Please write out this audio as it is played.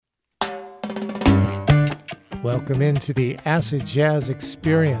Welcome into the Acid Jazz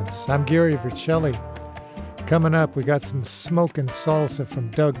Experience. I'm Gary Vercelli. Coming up, we got some smoking salsa from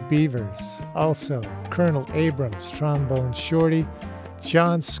Doug Beavers. Also, Colonel Abrams, Trombone Shorty,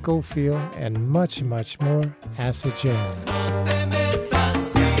 John Schofield, and much, much more acid jazz.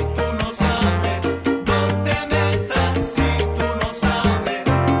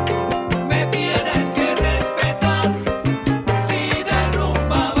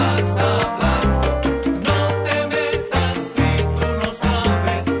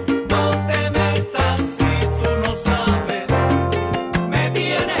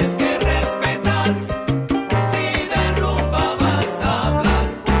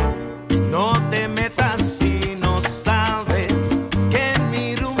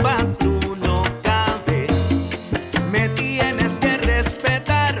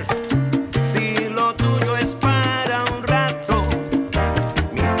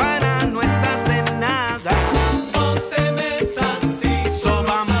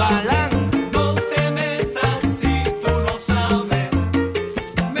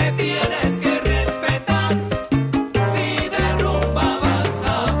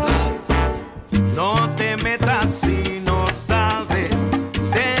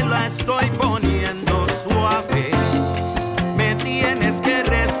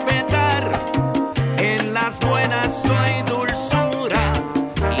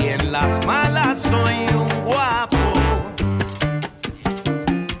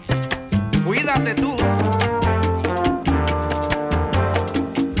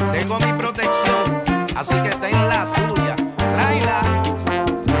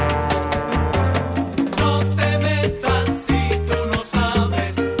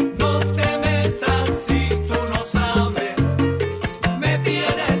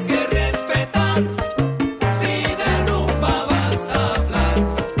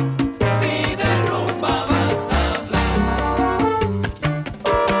 Si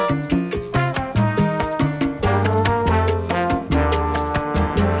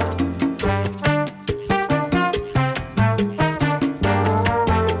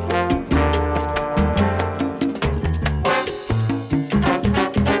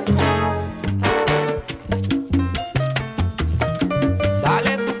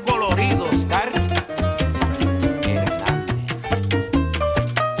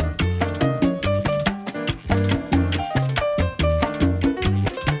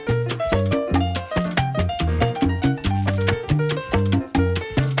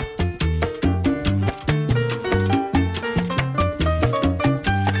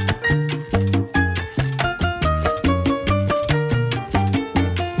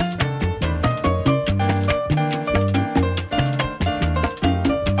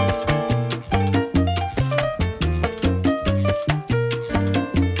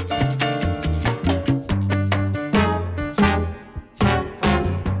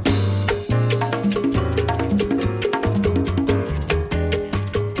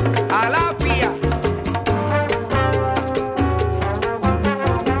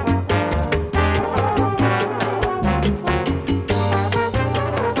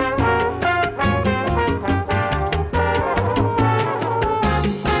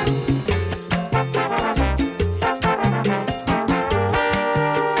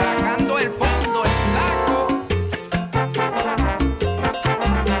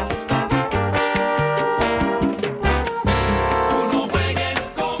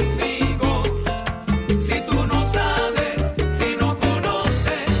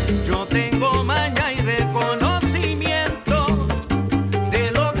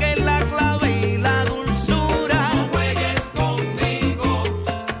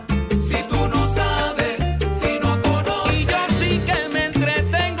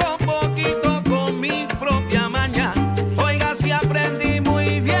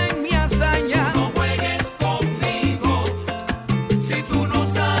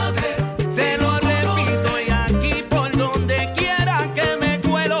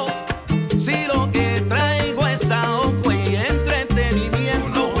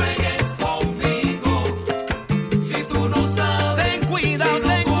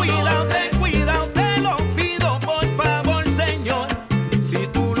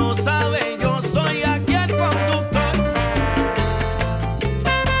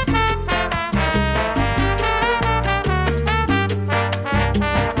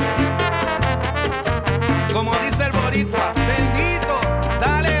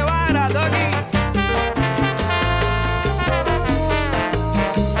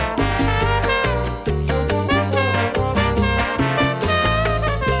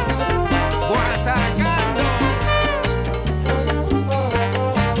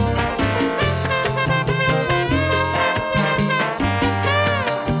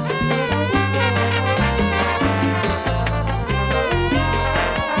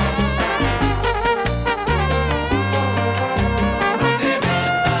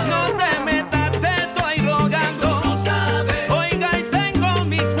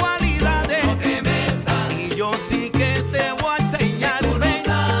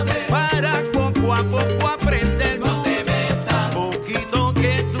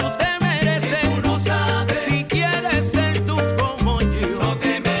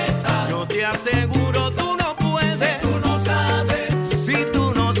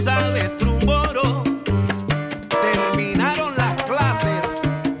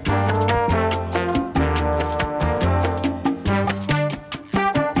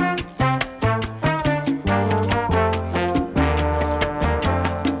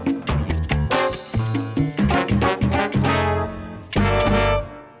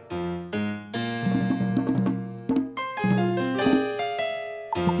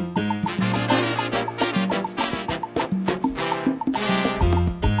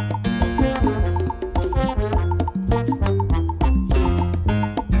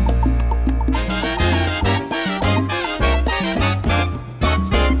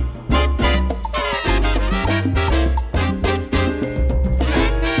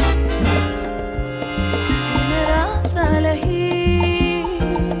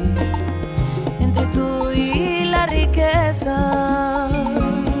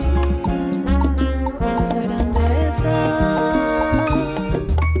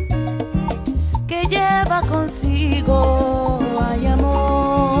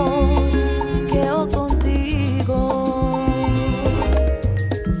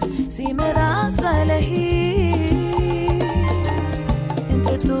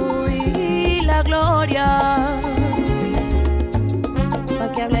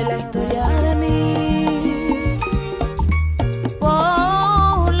escribe la historia de mí.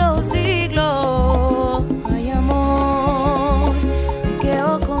 Por los siglos, ay amor, me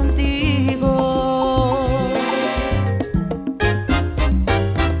quedo contigo.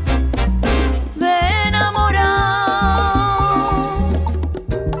 Me he enamorado,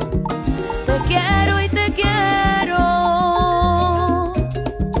 te quiero y te quiero.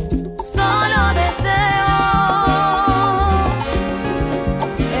 Solo deseo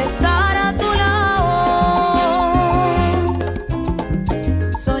estar a tu lado,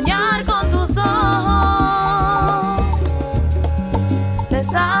 soñar con tus ojos,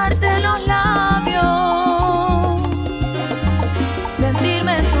 besarte los labios,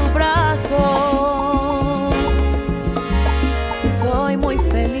 sentirme en tu brazo, que soy muy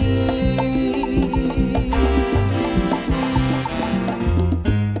feliz.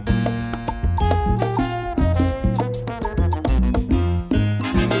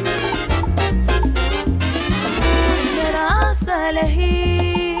 Me das a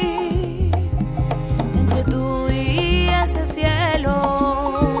elegir entre tú y ese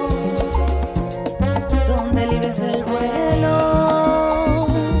cielo, donde libres el vuelo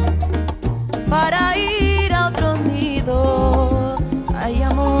para ir a otro nido. Ay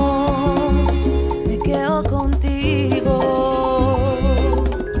amor, me quedo contigo.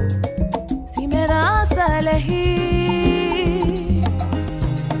 Si me das a elegir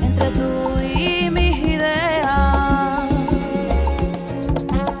entre tú y mis ideas,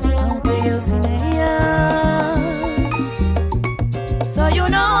 aunque yo sin ellas soy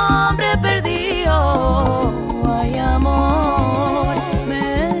un hombre perdido. Ay amor,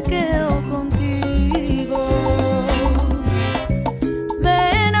 me quedo contigo. Me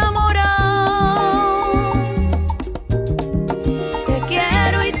he enamorado, te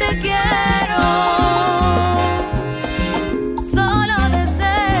quiero y te quiero. Solo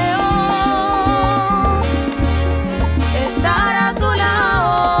deseo estar a tu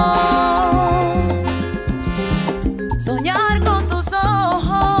lado, soñar con tus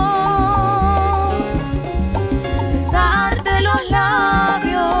ojos, besarte los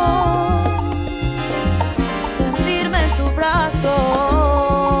labios, sentirme en tus brazos,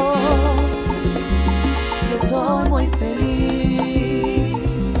 que soy muy feliz.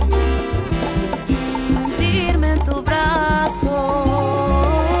 Sentirme en tus brazos,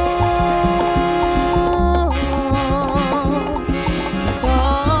 que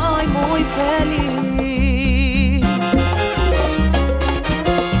soy muy feliz.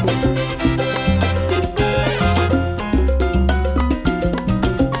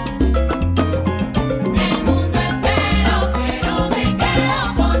 El mundo entero, pero me quedo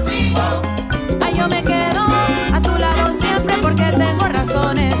contigo. Ay, yo me quedo a tu lado siempre porque tengo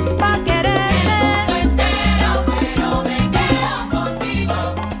razones para quererte. El mundo entero, pero me quedo contigo.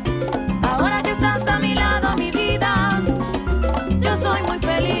 Ahora que estás a mi lado, mi vida, yo soy muy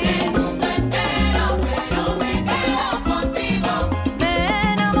feliz. El mundo entero, pero me quedo contigo. Me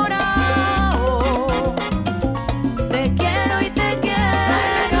he enamorado, te quiero y te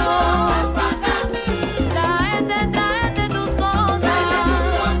quiero. Tráete tus cosas.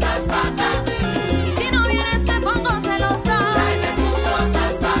 Y si no vienes te pongo celosa.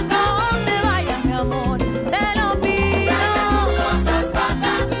 No te vayas, mi amor, te lo pido.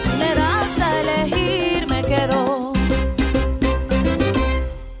 Si me das a elegir, me quedo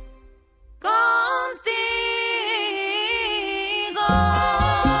contigo.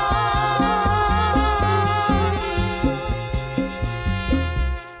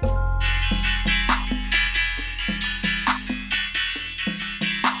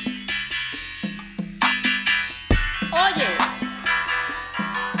 Oye,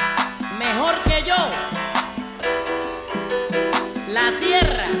 mejor que yo, la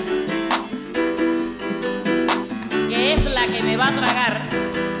tierra, que es la que me va a tragar.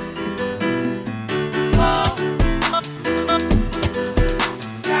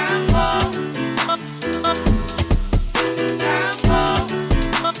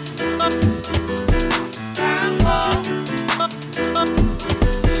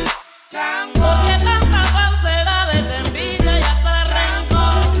 Porque tanta falsedad, envidia y hasta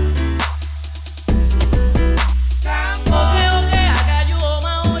rencor. Oke oke akayuo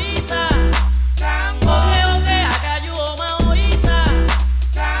maoisa. Oke oke akayuo maoisa.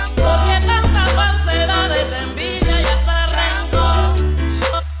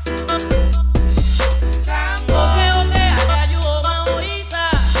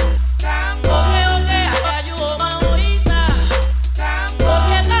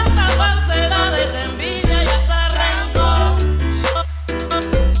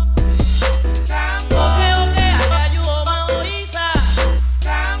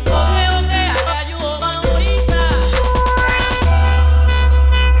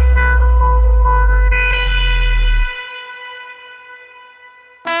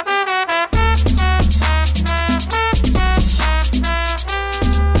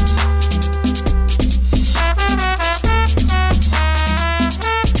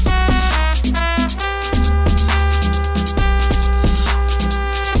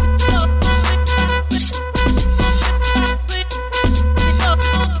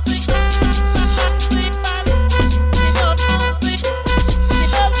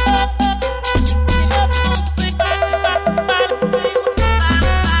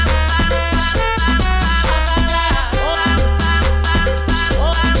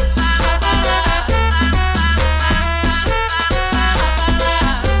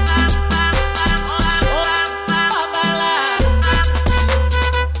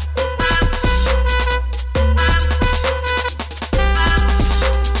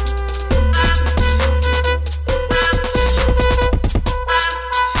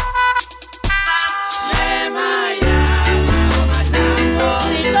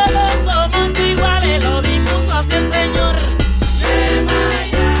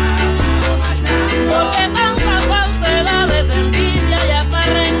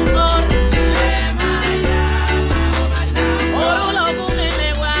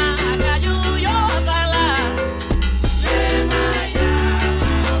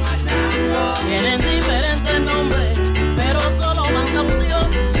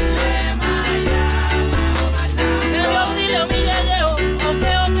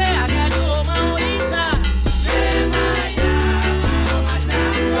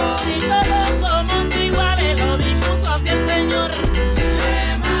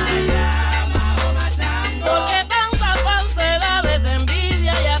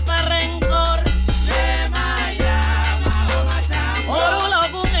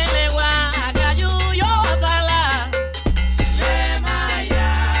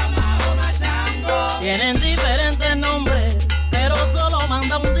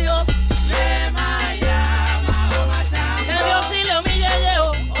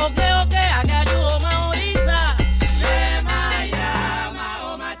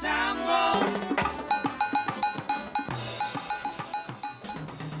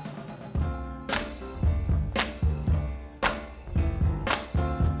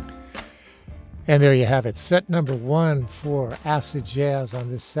 And there you have it, set number 1 for Acid Jazz on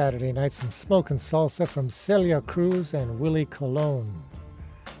this Saturday night. Some smoking salsa from Celia Cruz and Willie Colon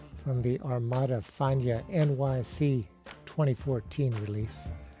from the Armada Fania NYC 2014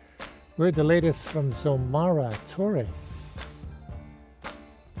 release. We heard the latest from Zomara Torres,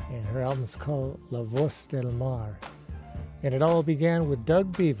 and her album's called La Voz del Mar. And it all began with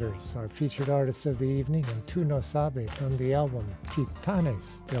Doug Beavers, our featured artist of the evening, and Tu No Sabe from the album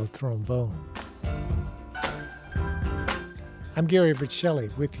Titanes del Trombone. I'm Gary Vercelli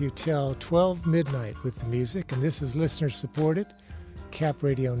with you till 12 midnight with the music, and this is listener-supported Cap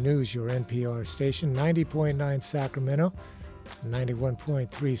Radio News, your NPR station, 90.9 Sacramento,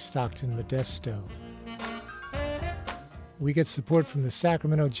 91.3 Stockton, Modesto. We get support from the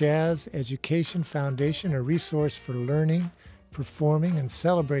Sacramento Jazz Education Foundation, a resource for learning, performing, and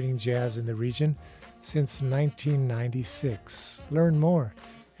celebrating jazz in the region since 1996. Learn more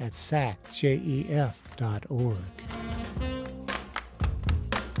at sacjef.org.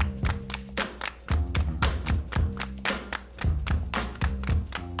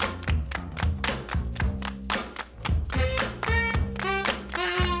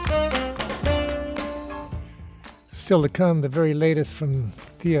 Still to come, the very latest from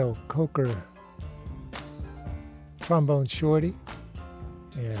Theo Coker, Trombone Shorty,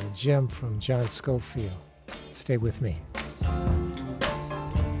 and a gem from John Schofield. Stay with me.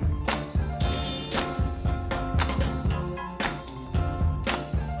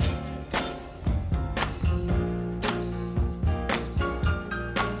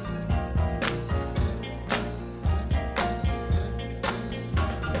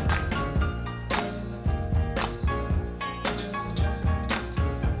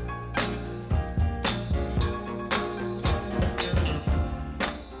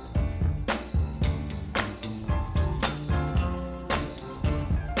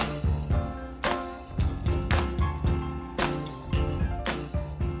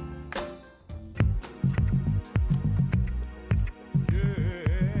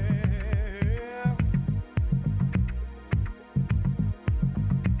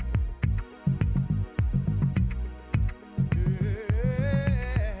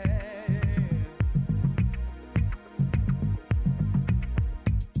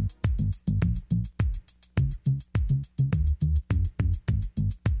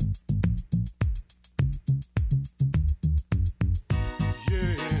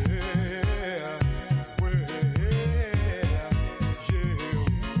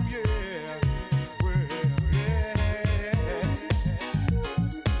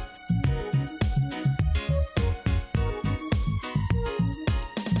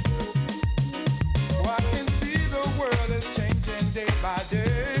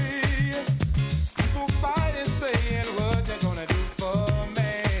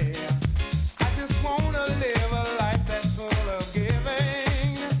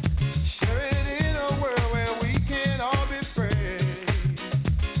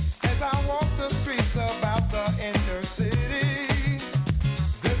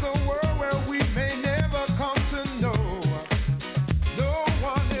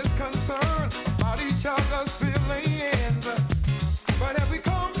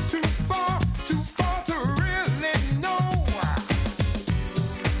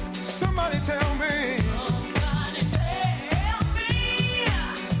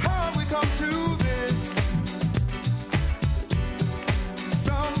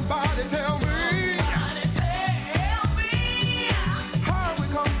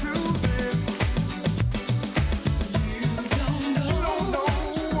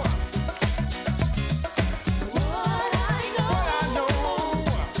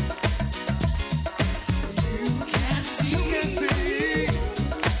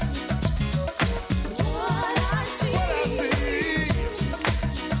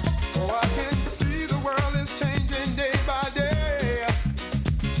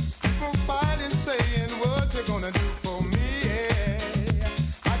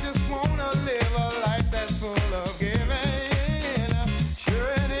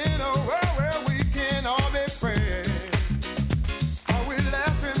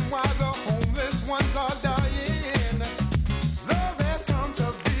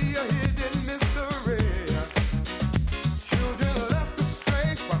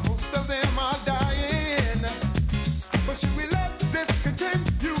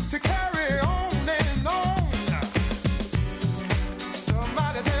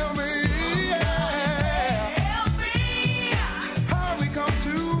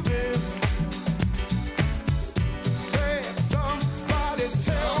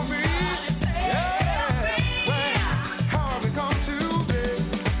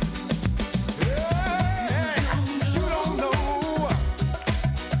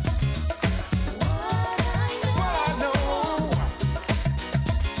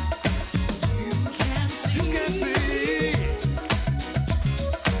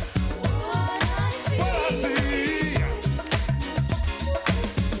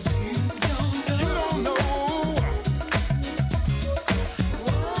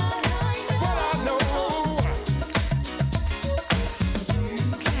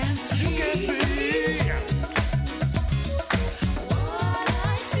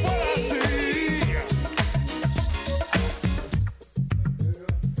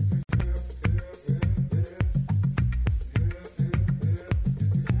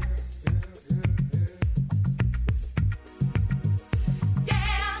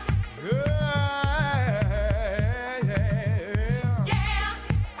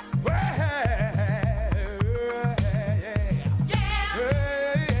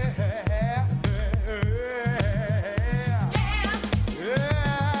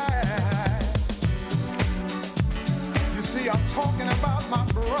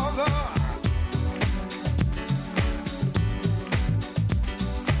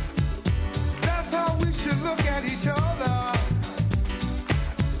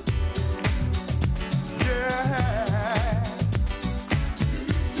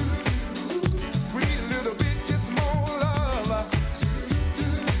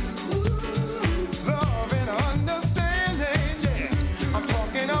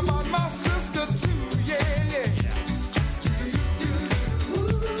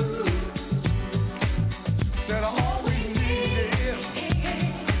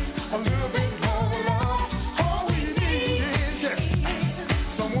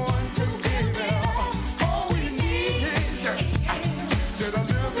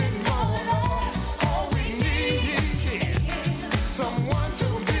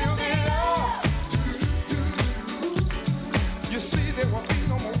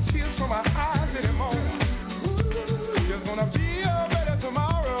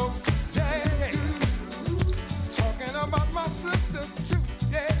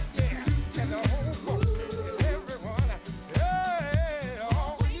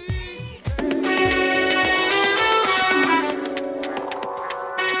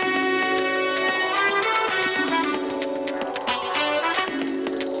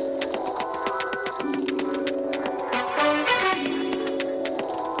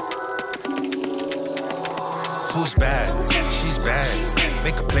 Who's bad? She's bad.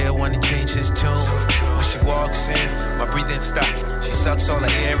 Make a player wanna change his tune. When she walks in, my breathing stops. She sucks all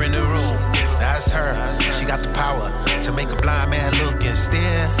the air in the room. That's her. She got the power to make a blind man look and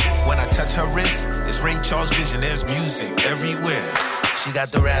stare. When I touch her wrist, it's Ray Charles vision. There's music everywhere. She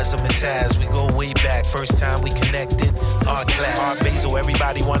got the razzmatazz, we go way back. First time we connected, art class. Art Basel,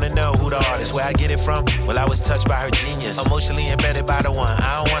 everybody wanna know who the artist. Where I get it from? Well, I was touched by her genius. Emotionally embedded by the one.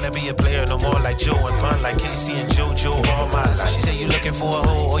 I don't wanna be a player no more like Joe and Pun, like Casey and JoJo all my life. She said you looking for a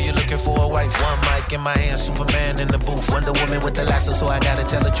hoe or you looking for a wife. One mic in my hand, Superman in the booth. Wonder Woman with the lasso, so I gotta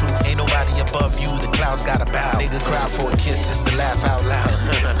tell the truth. Ain't nobody above you, the clouds gotta bow. Nigga cry for a kiss just to laugh out loud.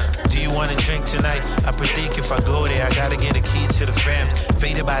 Do you wanna drink tonight? I predict if I go there, I gotta get a key to the fam.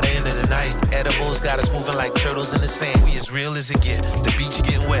 Faded by the end of the night. Edibles got us moving like turtles in the sand. We as real as it get. The beach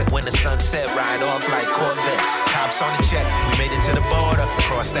getting wet when the sunset. Ride off like Corvettes. Cops on the check. We made it to the border.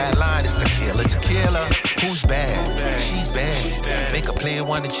 Cross that line. It's tequila, tequila. Who's bad? She's bad. Make a player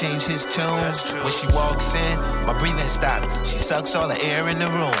wanna change his tune. When she walks in, my breathing stops. She sucks all the air in the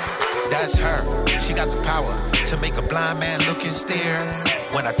room. That's her. She got the power to make a blind man look and stare.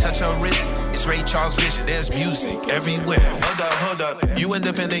 When I touch her wrist, it's Ray Charles vision. There's music everywhere. Hold up. You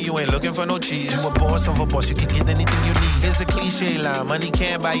independent, you ain't looking for no cheese. You a boss of a boss, you can get anything you need. It's a cliche line, money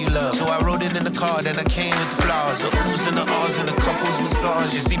can't buy you love. So I wrote it in the car, then I came with the flaws. The oohs and the ahs and the couples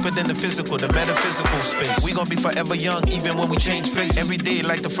massage. It's deeper than the physical, the metaphysical space. We gon' be forever young, even when we change face. Every day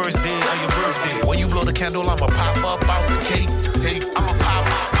like the first day of your birthday. When you blow the candle, I'ma pop up out the cake. Hey, I'ma pop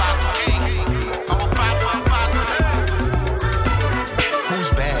up out the cake. I'ma pop up out the cake.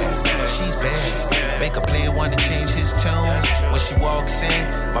 Who's bad? She's bad. Make a player wanna change his tune. When she walks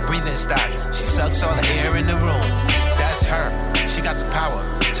in, my breathing stops. She sucks all the air in the room. That's her. She got the power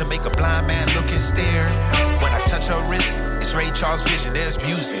to make a blind man look and stare. When I touch her wrist, it's Ray Charles vision. There's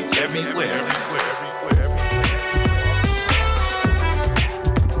music everywhere.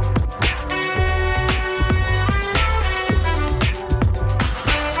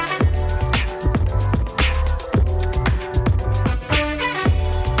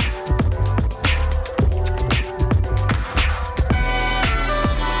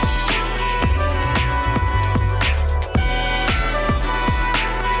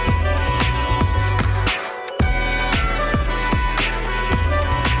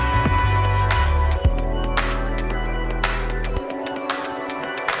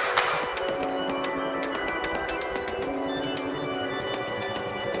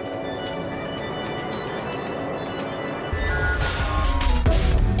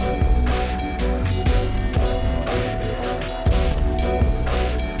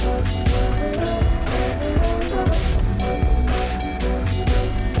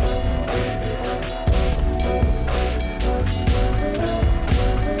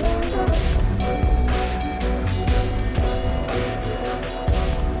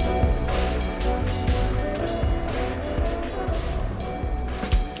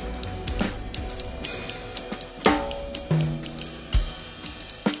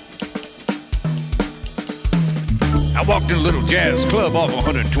 I walked in a little jazz club off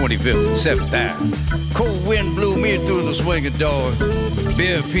 125th and 7th Ave. Cold wind blew me through the swinging door.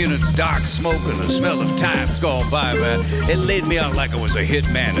 Beer, peanuts, dark smoke, and the smell of times gone by, man. It laid me out like I was a hit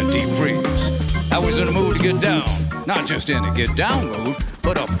man in deep freeze. I was in the mood to get down. Not just in a get down mood,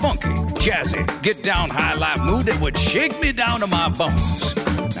 but a funky, jazzy, get down high life mood that would shake me down to my bones.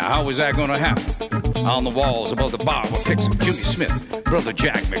 Now, how was that gonna happen? On the walls above the bar were pics of Jimmy Smith, Brother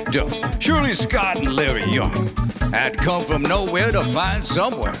Jack McDuff, Shirley Scott, and Larry Young. I'd come from nowhere to find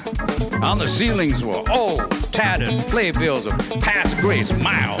somewhere. On the ceilings were old, tattered playbills of past greats,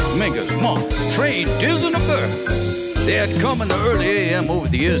 Miles, Mingus, Monk, Trey, Diz, and the Bird. They had come in the early a.m. over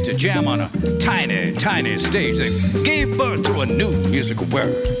the years to jam on a tiny, tiny stage that gave birth to a new musical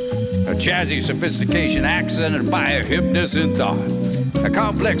word. A jazzy sophistication accented by a hypnosis thought. A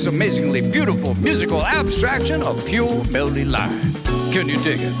complex, amazingly beautiful musical abstraction of pure melody line. Can you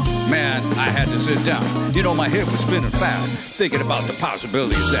dig it? Man, I had to sit down. You know, my head was spinning fast, thinking about the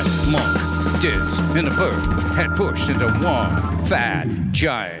possibilities that Monk, Diz, and the Bird had pushed into one fat,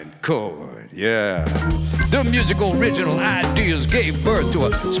 giant chord. Yeah. The musical original ideas gave birth to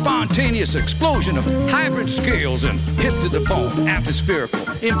a spontaneous explosion of hybrid scales and hip-to-the-bone, atmospherical,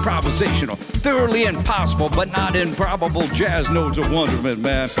 improvisational, thoroughly impossible but not improbable jazz notes of wonderment,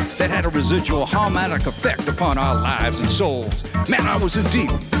 man, that had a residual harmonic effect upon our lives and souls. Man, I was in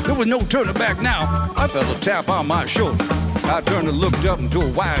deep. There was no turning back now. I felt a tap on my shoulder. I turned and looked up into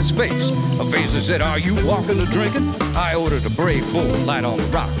a wise face, a face that said, "Are you walking or drinking?" I ordered a brave bull light on the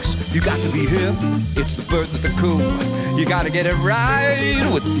rocks. You got to be hip, it's the birth of the cool. You gotta get it right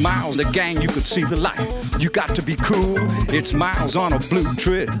with Miles, the gang, you could see the light. You got to be cool, it's Miles on a blue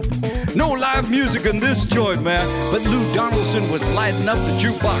trip. No live music in this joint, man, but Lou Donaldson was lighting up the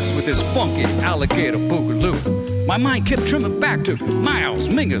jukebox with his funky alligator boogaloo. My mind kept trimming back to Miles,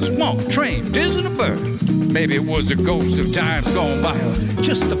 Mingus, Monk, Train, Diz and a Bird. Maybe it was a ghost of times gone by,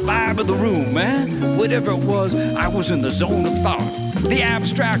 just the vibe of the room, man. Whatever it was, I was in the zone of thought. The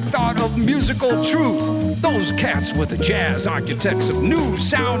abstract thought of musical truth. Those cats were the jazz architects of new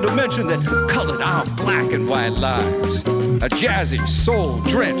sound dimension that colored our black and white lives. A jazzy,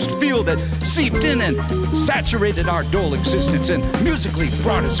 soul-drenched feel that seeped in and saturated our dull existence and musically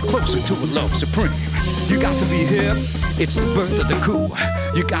brought us closer to a love supreme. You got to be hip, it's the birth of the cool.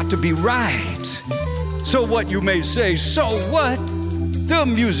 You got to be right. So what, you may say, so what? The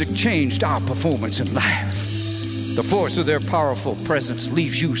music changed our performance in life. The force of their powerful presence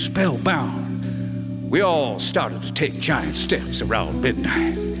leaves you spellbound. We all started to take giant steps around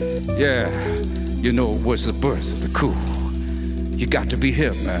midnight. Yeah, you know it was the birth of the cool. You got to be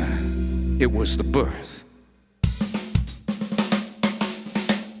hip, man. It was the birth.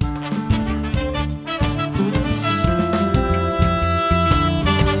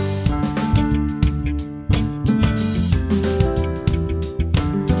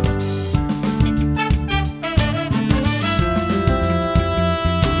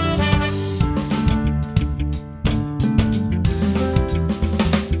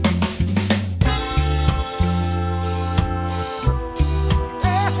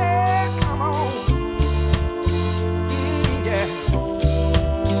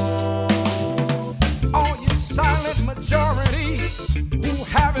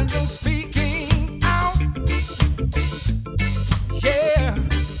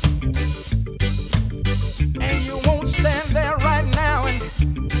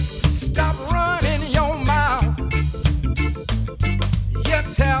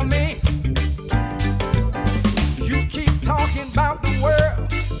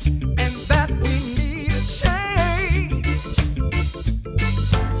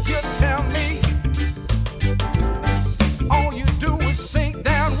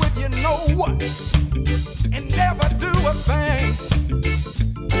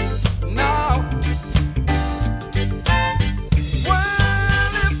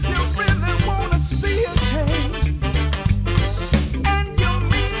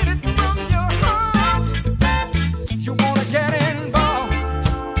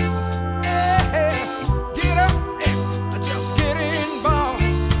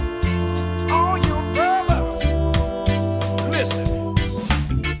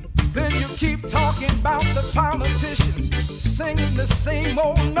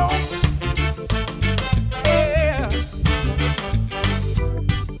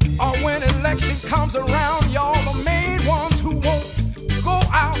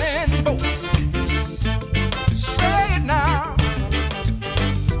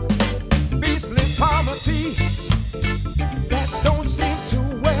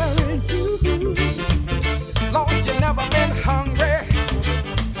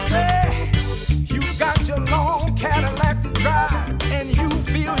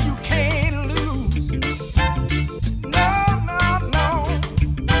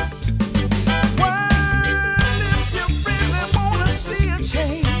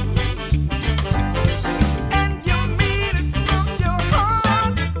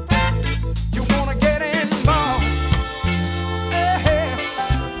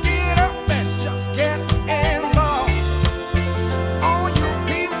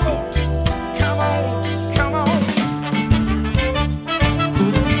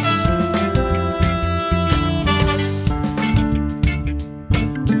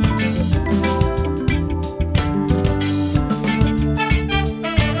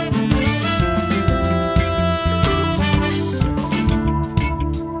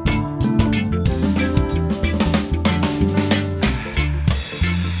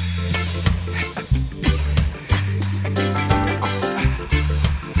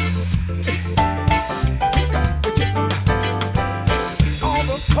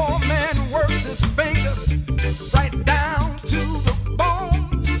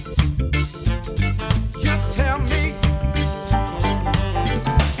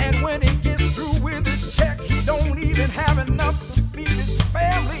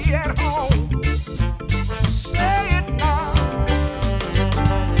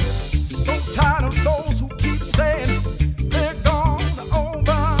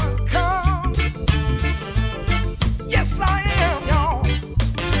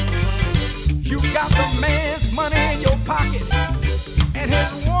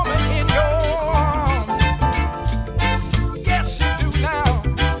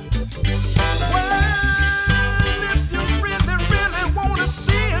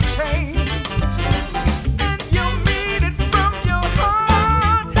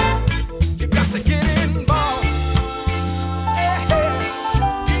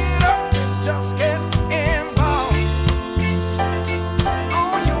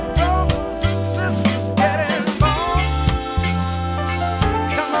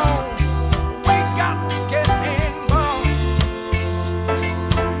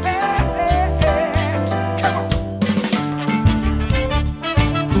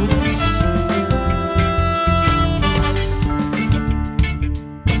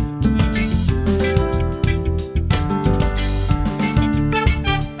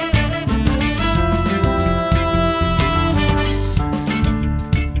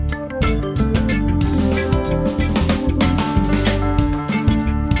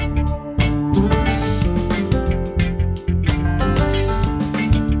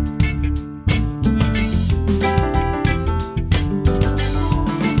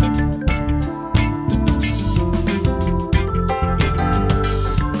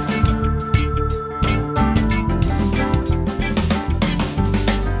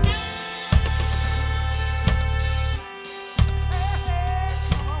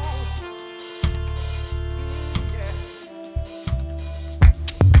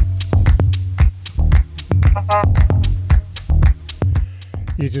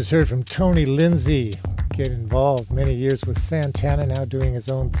 You just heard from Tony Lindsay, get involved many years with Santana, now doing his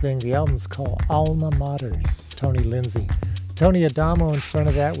own thing. The album's called Alma Maters, Tony Lindsay. Tony Adamo in front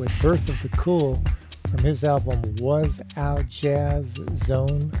of that with Birth of the Cool from his album Was Our Jazz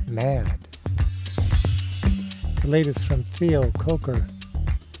Zone Mad. The latest from Theo Coker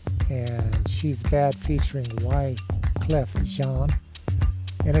and She's Bad featuring Wyclef Jean.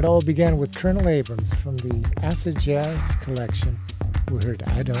 And it all began with Colonel Abrams from the Acid Jazz collection. We heard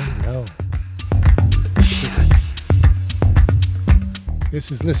I Don't Know.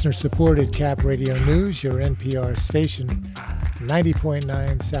 This is listener-supported Cap Radio News, your NPR station,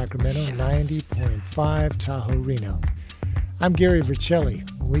 90.9 Sacramento, 90.5 Tahoe, Reno. I'm Gary Vercelli.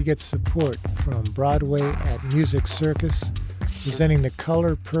 We get support from Broadway at Music Circus, presenting The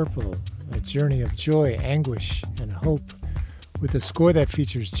Color Purple, a journey of joy, anguish, and hope, with a score that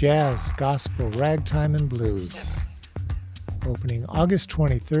features jazz, gospel, ragtime, and blues. Opening August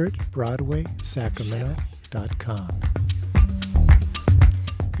 23rd, BroadwaySacramento.com.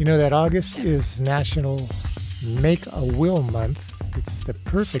 You know that August is National Make a Will Month. It's the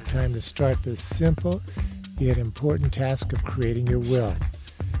perfect time to start the simple yet important task of creating your will.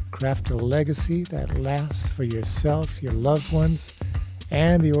 Craft a legacy that lasts for yourself, your loved ones,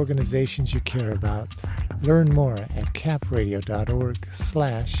 and the organizations you care about. Learn more at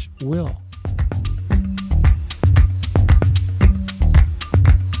capradio.org/will.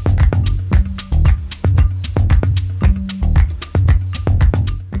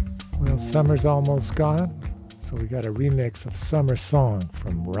 Well, summer's almost gone, so we got a remix of Summer Song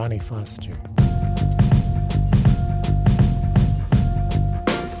from Ronnie Foster.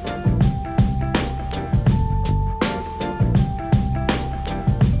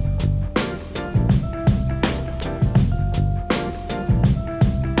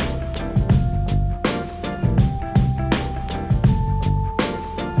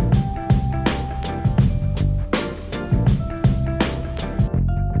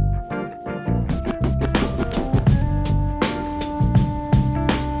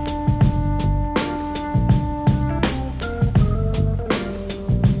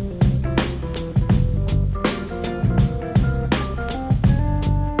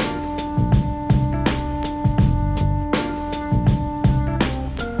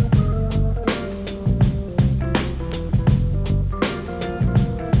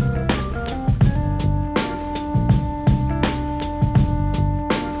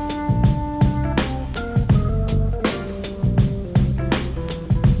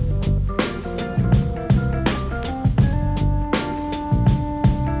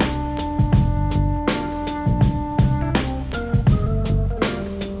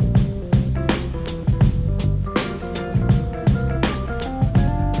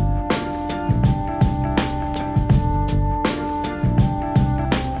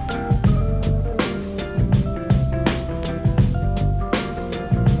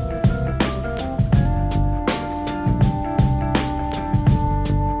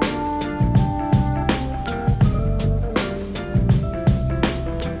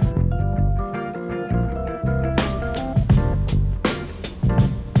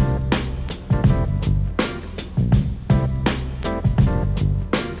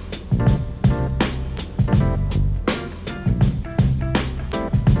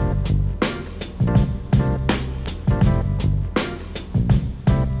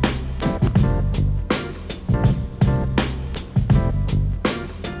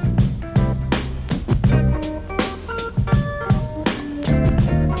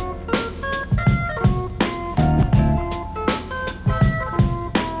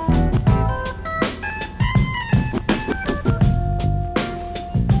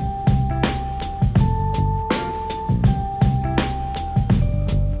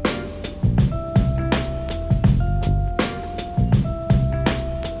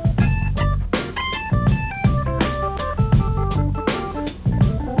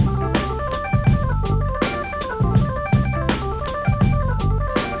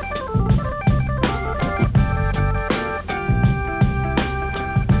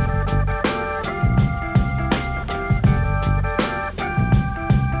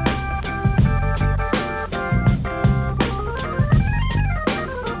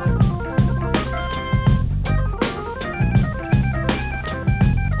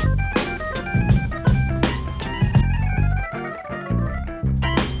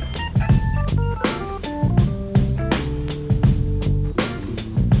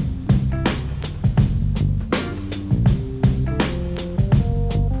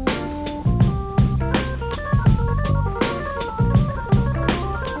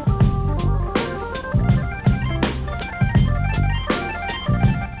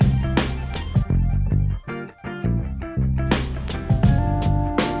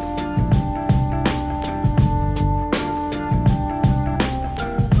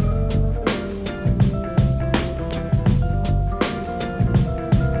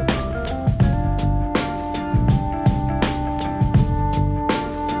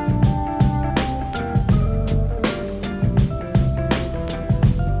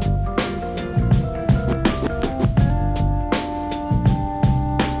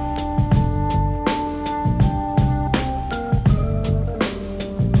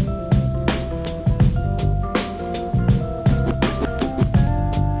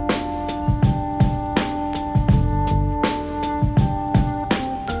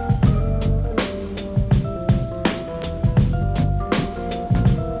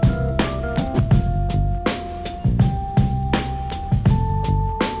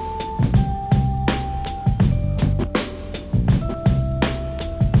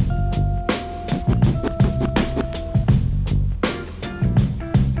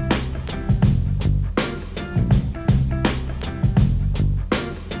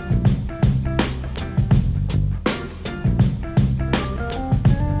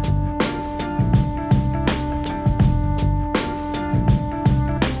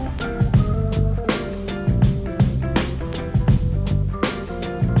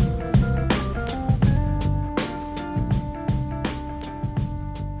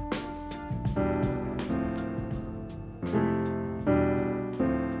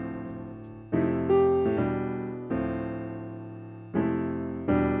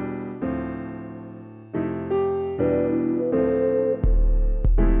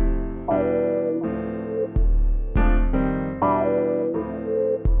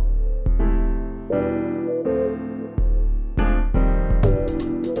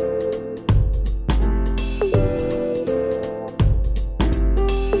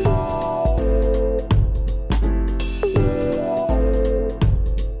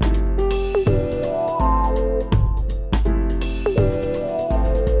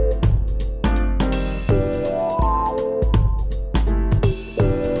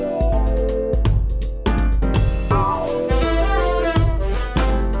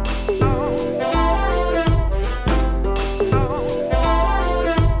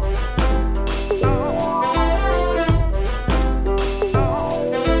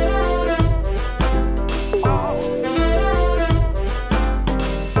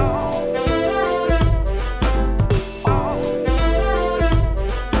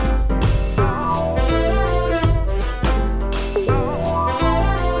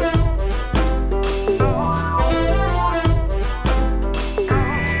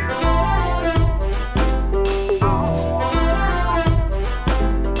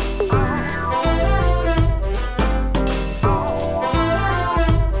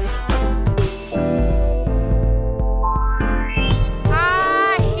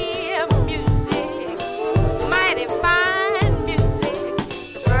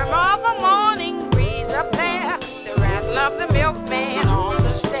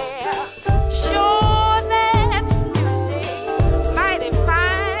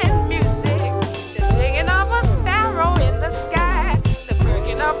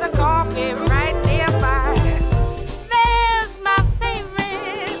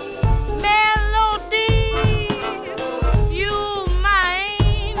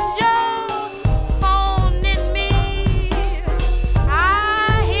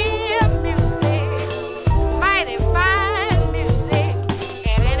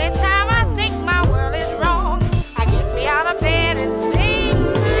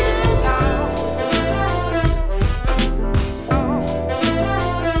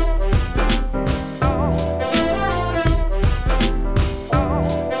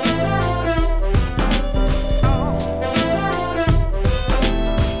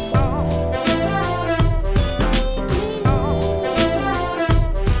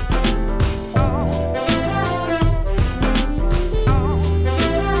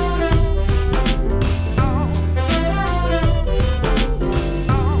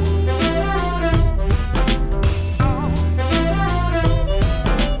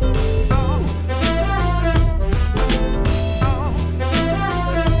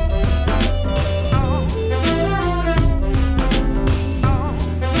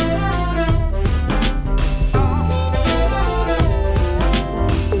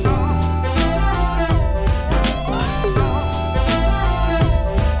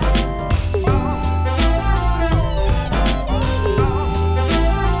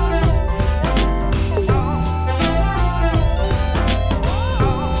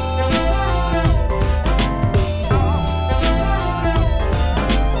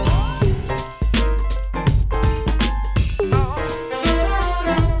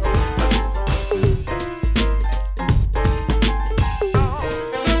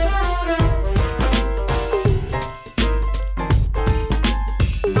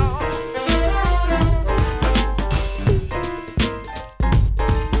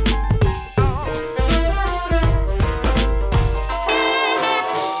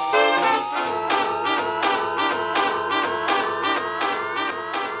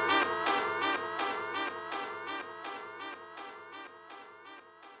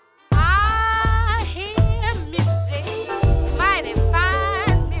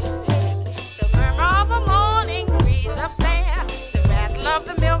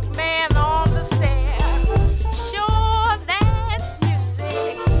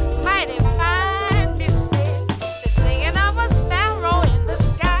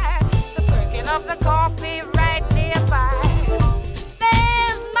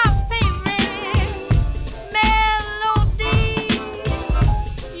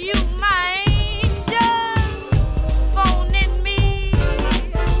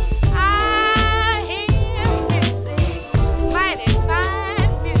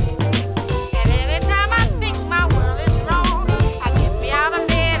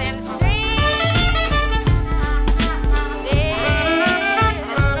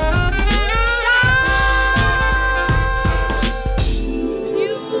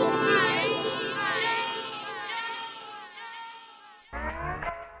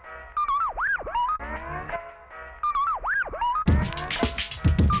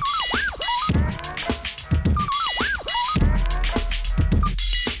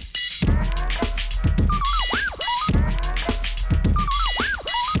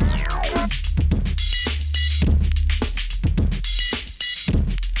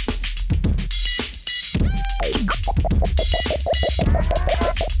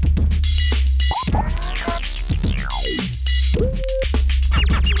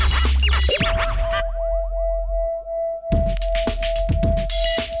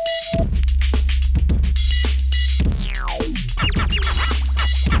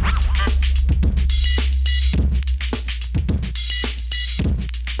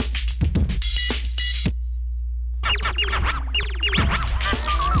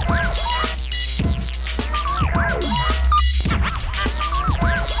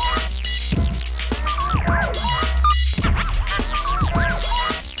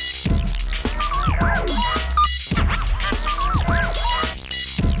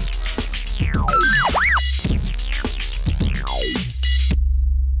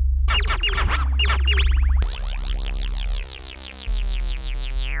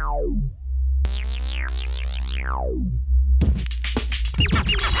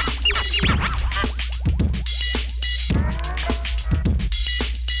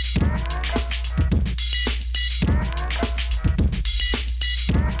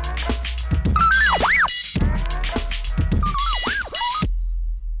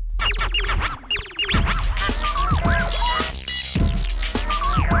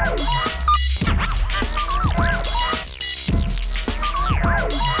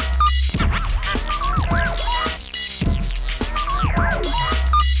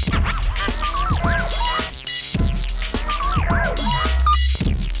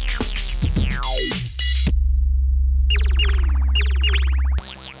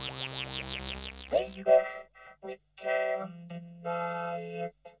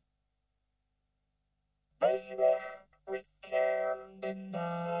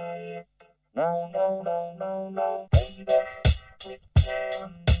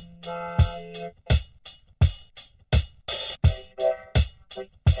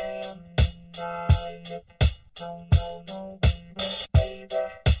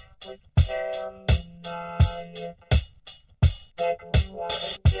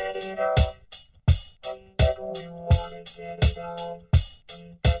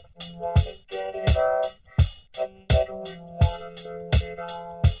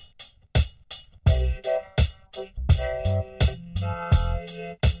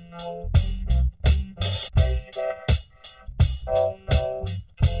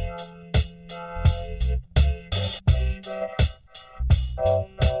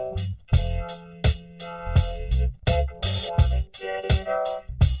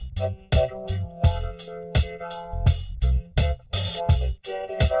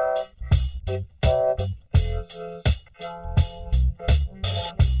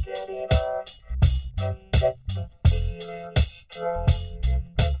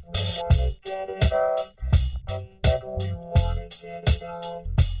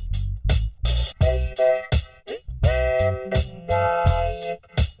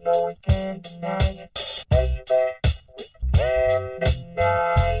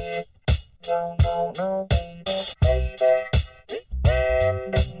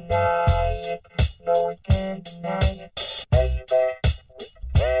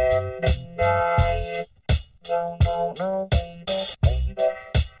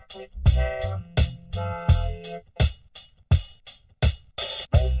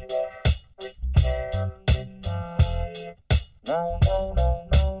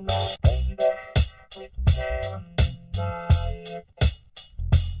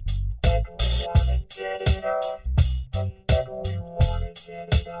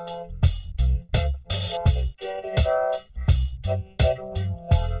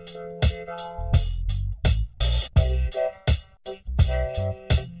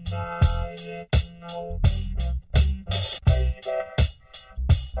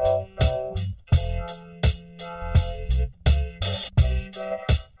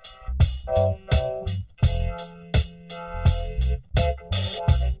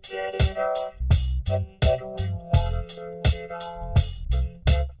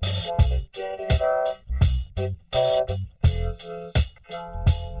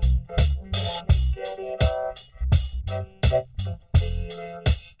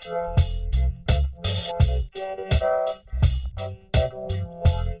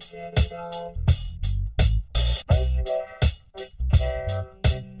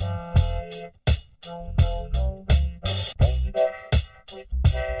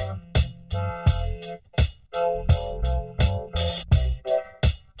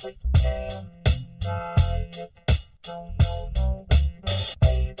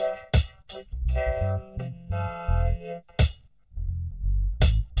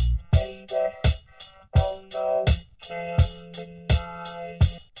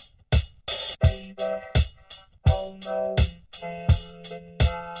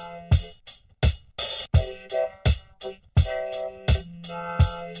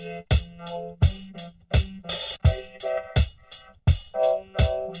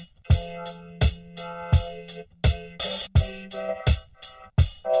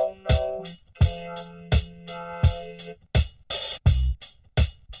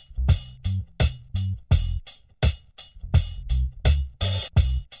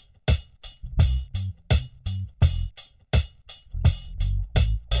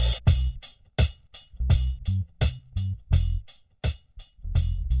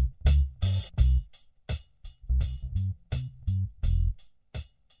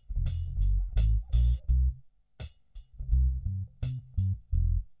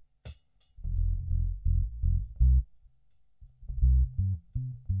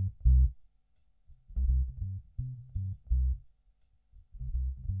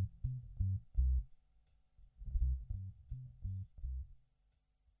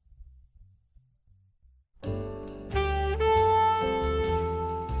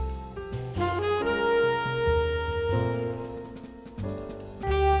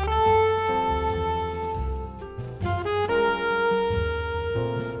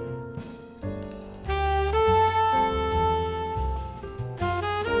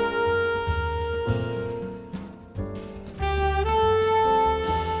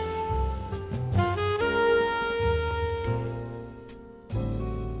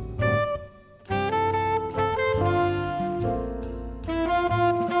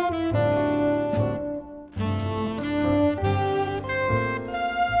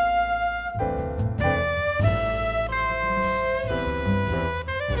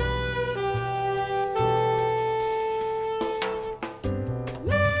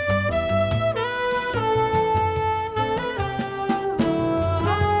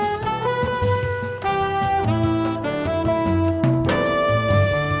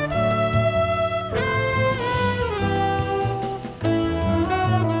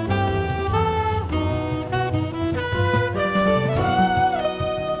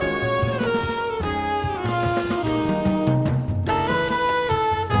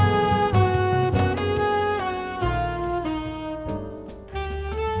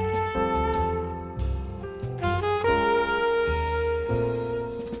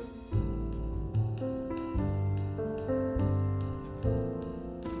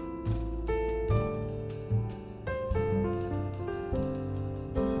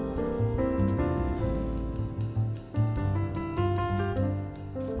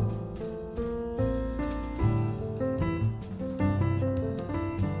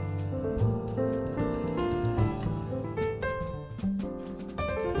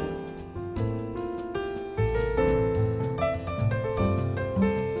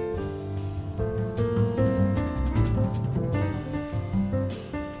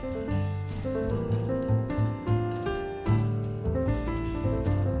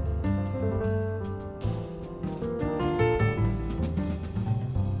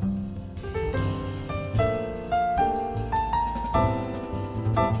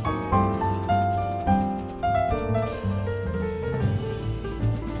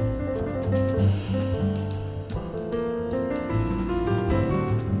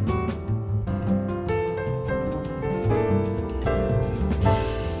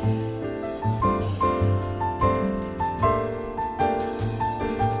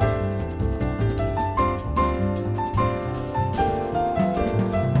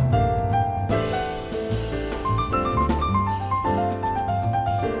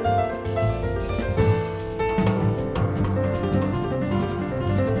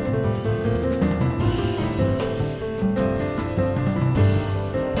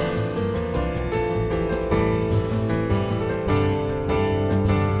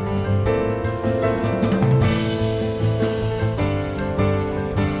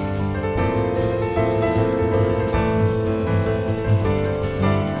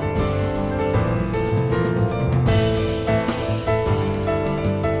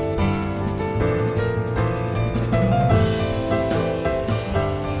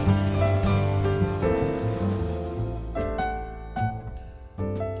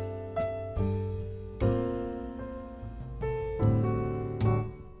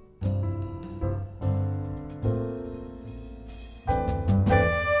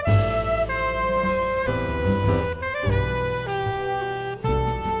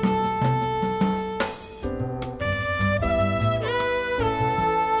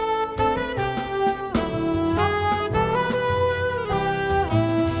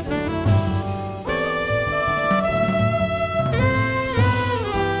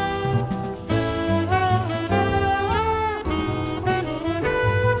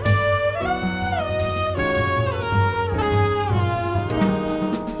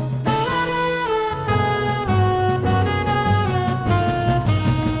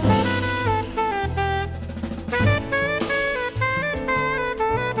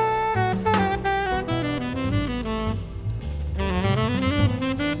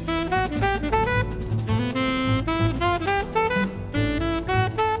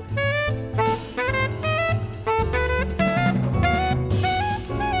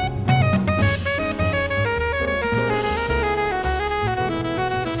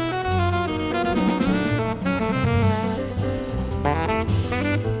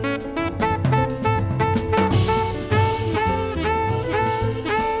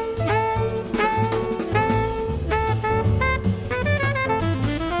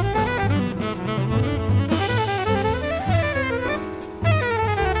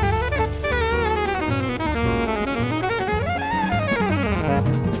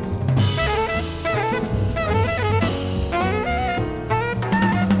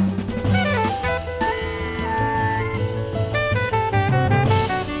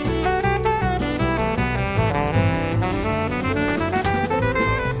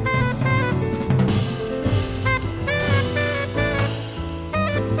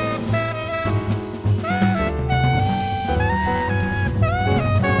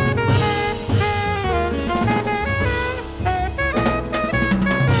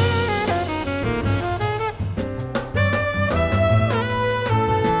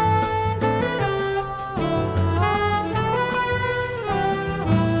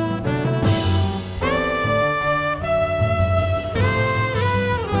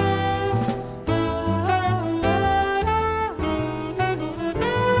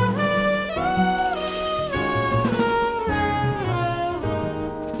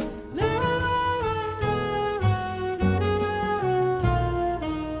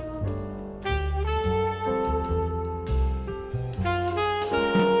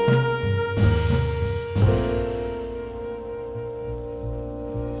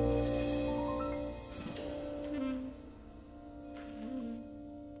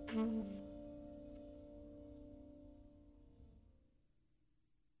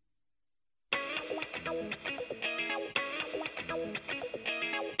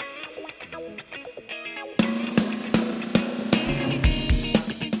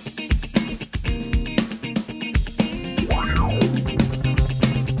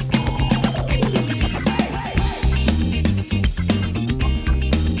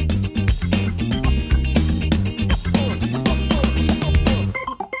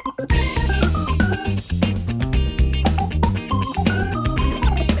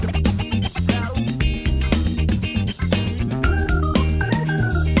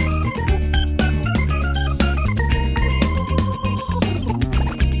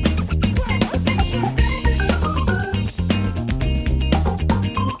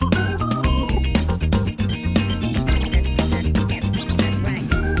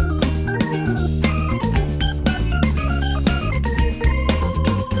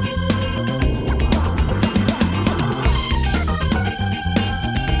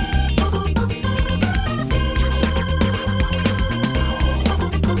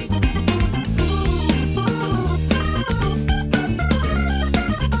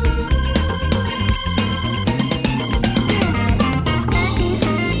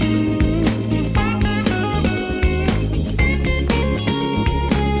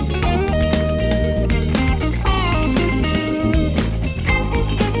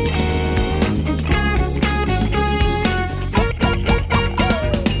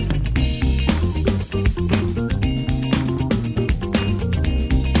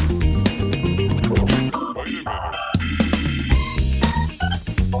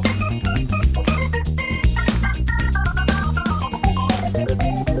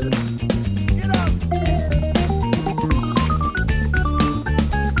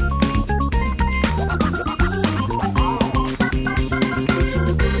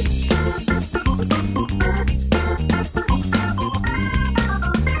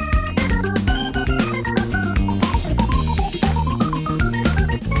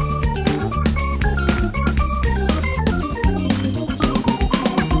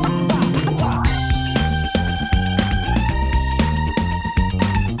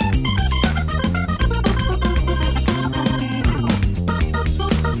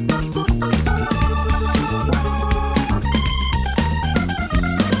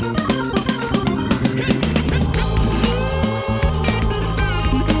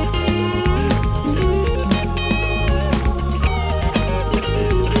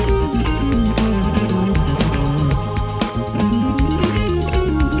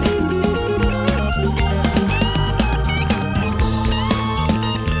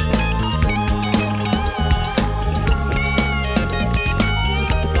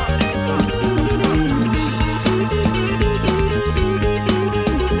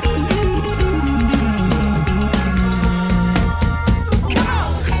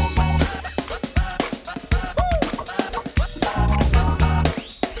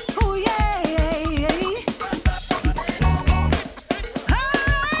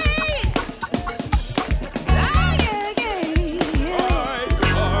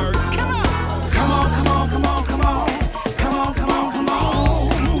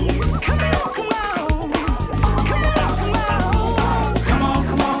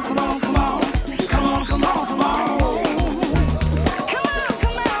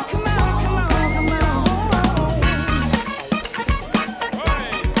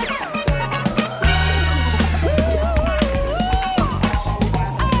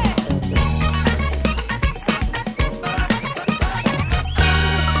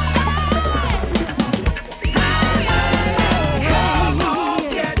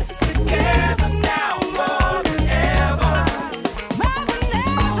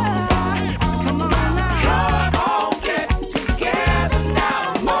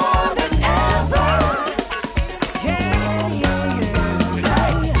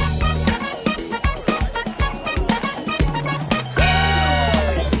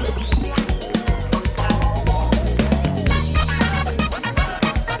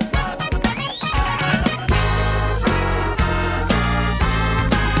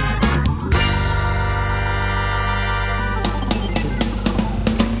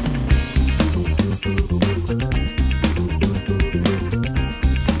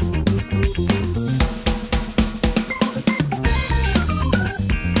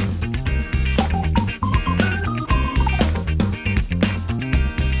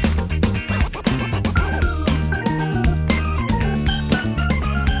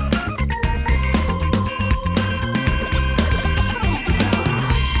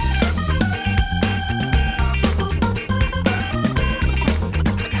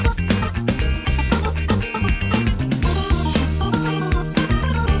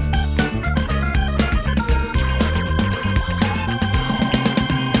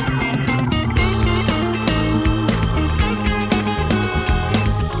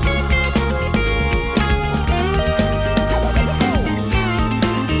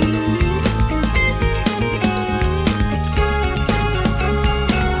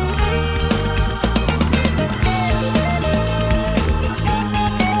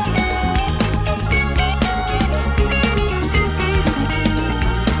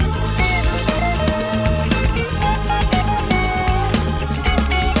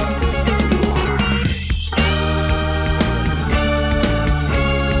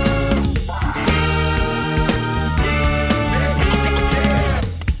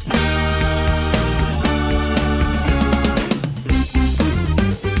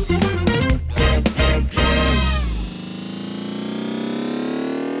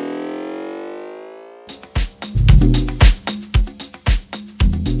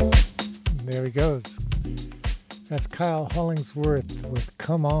 That's Kyle Hollingsworth with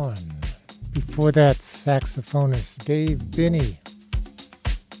Come On. Before that, saxophonist Dave Binney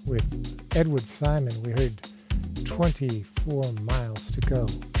with Edward Simon. We heard 24 Miles to Go.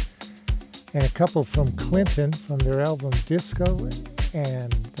 And a couple from Clinton from their album Disco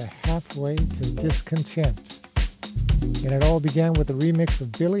and The Halfway to Discontent. And it all began with a remix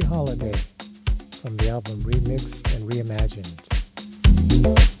of Billie Holiday from the album Remixed and Reimagined.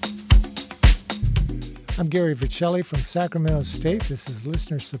 I'm Gary Vercelli from Sacramento State. This is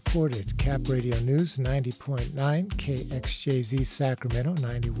listener-supported Cap Radio News, 90.9 KXJZ Sacramento,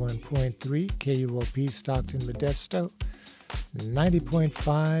 91.3 KUOP Stockton Modesto, 90.5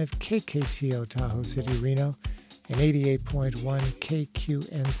 KKTO Tahoe City Reno, and 88.1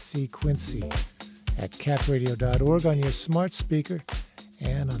 KQNC Quincy. At capradio.org on your smart speaker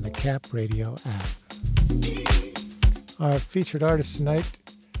and on the Cap Radio app. Our featured artist tonight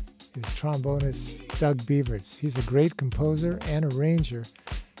is trombonist Doug Beavers. He's a great composer and arranger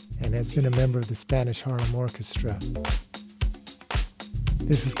and has been a member of the Spanish Harlem Orchestra.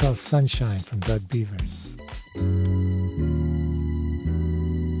 This is called Sunshine from Doug Beavers.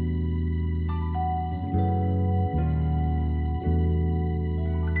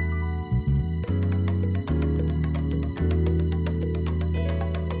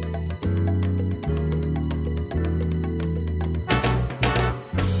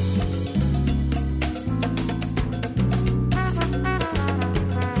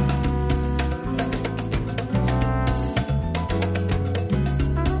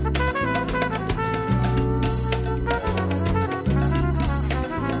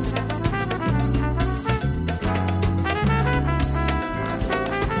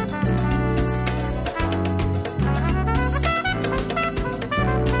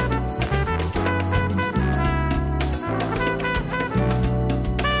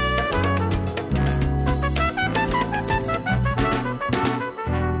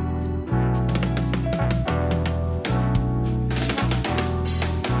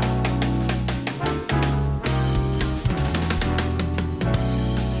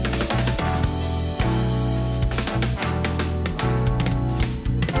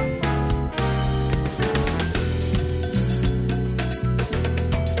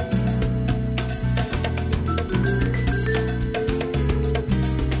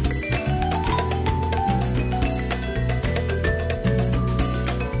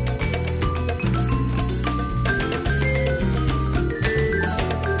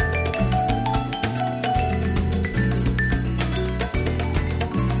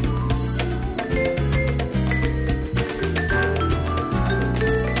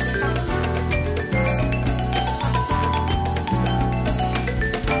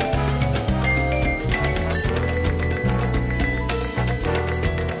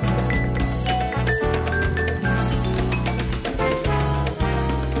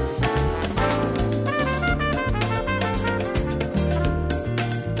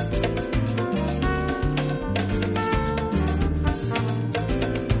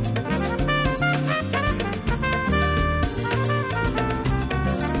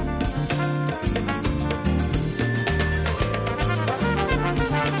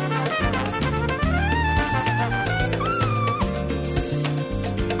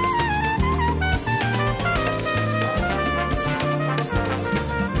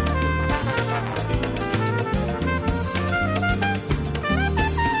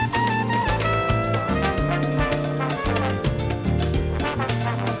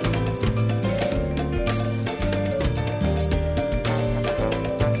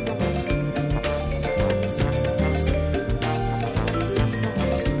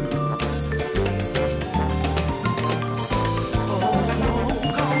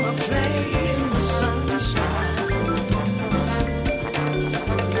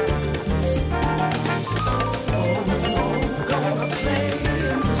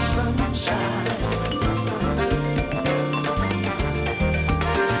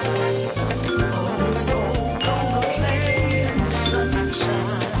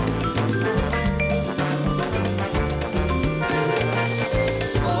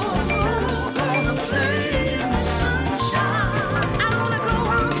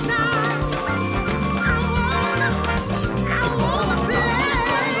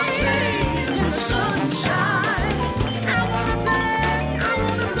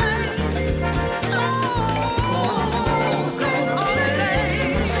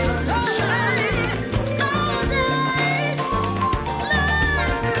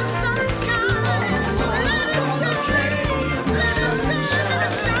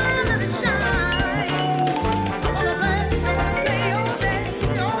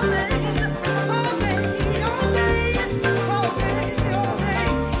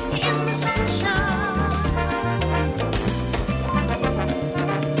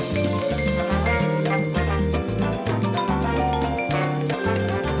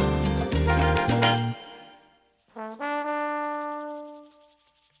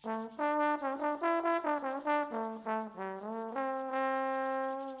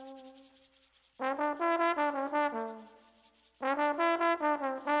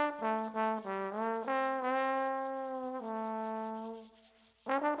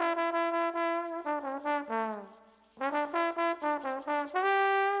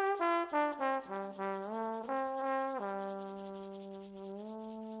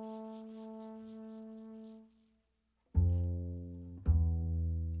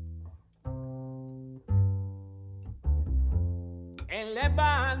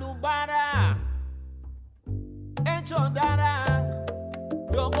 Eleba lubara, echo dara,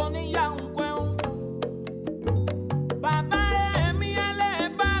 yogoni ya unkweun. Baba emi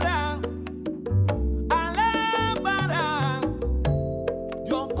alebara,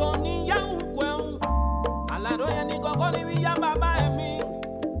 yogoni ya unkweun. Alaroya ni gogoni viya baba emi,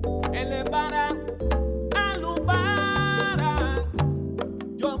 elebara, alubara,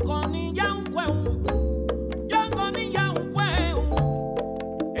 yogoni ya unkweun.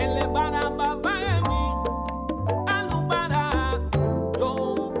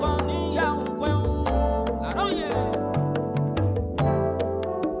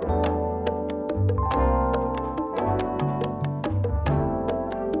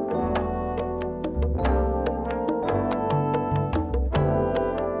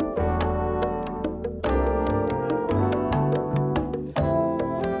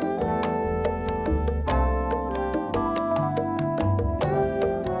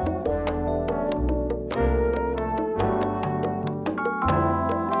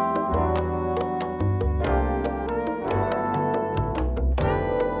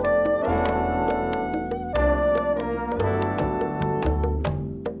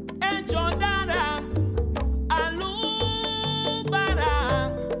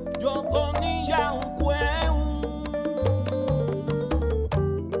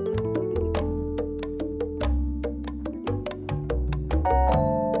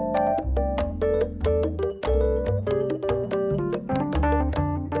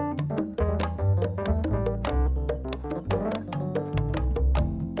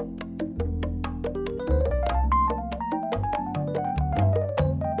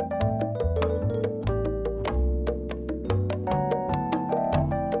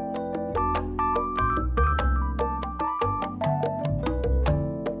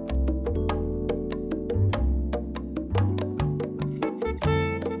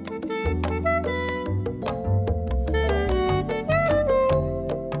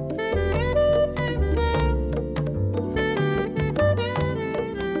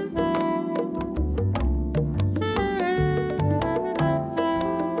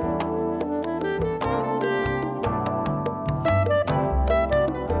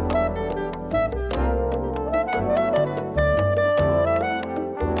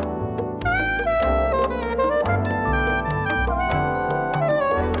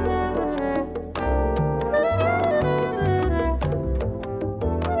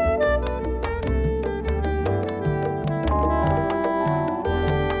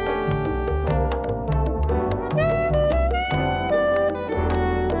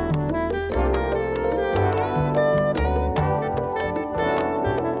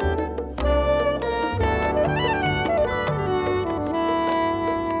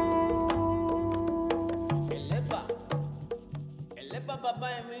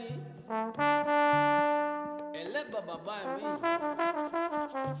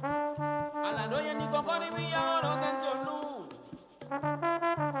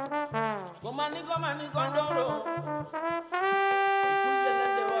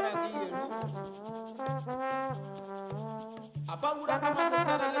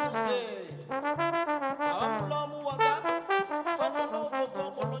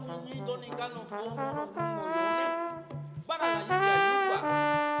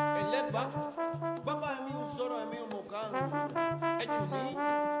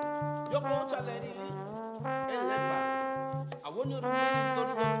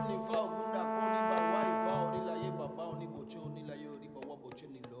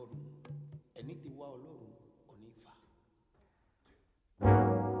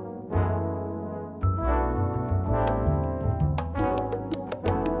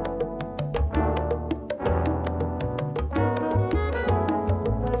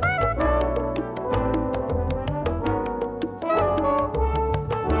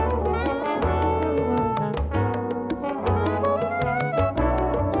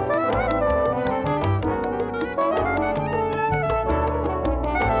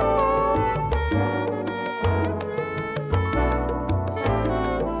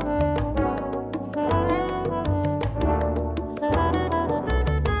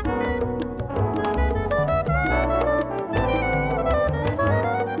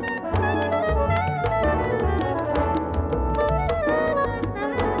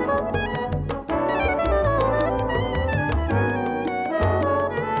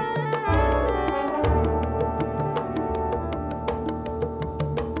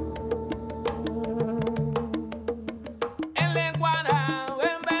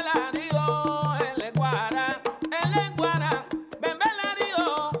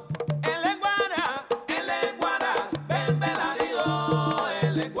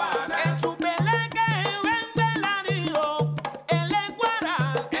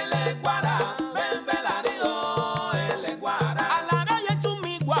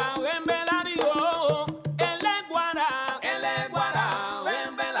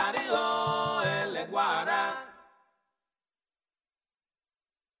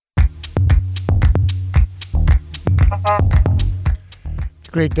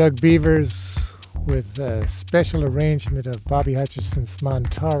 Great Doug Beavers with a special arrangement of Bobby Hutcherson's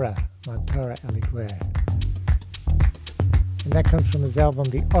Montara Aligüe. And that comes from his album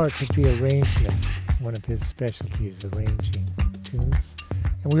The Art of the Arrangement, one of his specialties, arranging tunes.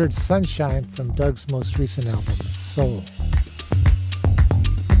 And we heard Sunshine from Doug's most recent album, Soul.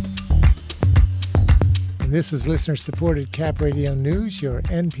 And this is listener-supported Cap Radio News, your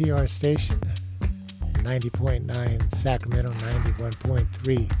NPR station. 90.9 Sacramento,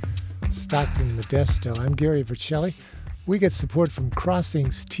 91.3 Stockton, Modesto. I'm Gary Vercelli. We get support from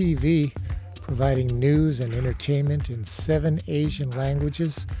Crossings TV, providing news and entertainment in 7 Asian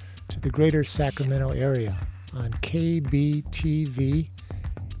languages to the greater Sacramento area on KBTV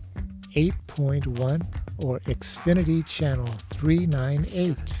 8.1 or Xfinity Channel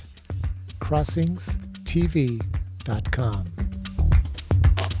 398. CrossingsTV.com.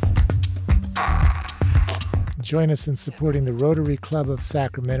 Join us in supporting the Rotary Club of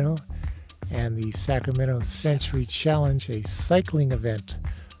Sacramento and the Sacramento Century Challenge, a cycling event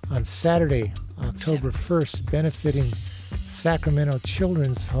on Saturday, October 1st, benefiting Sacramento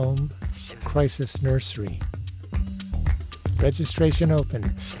Children's Home Crisis Nursery. Registration open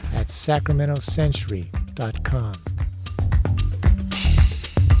at sacramentocentury.com.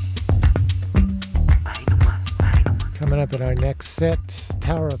 Coming up in our next set,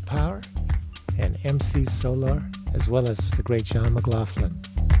 Tower of Power and MC Solar, as well as the great John McLaughlin.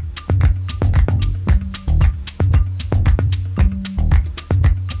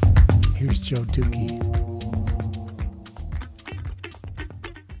 Here's Joe Dookie.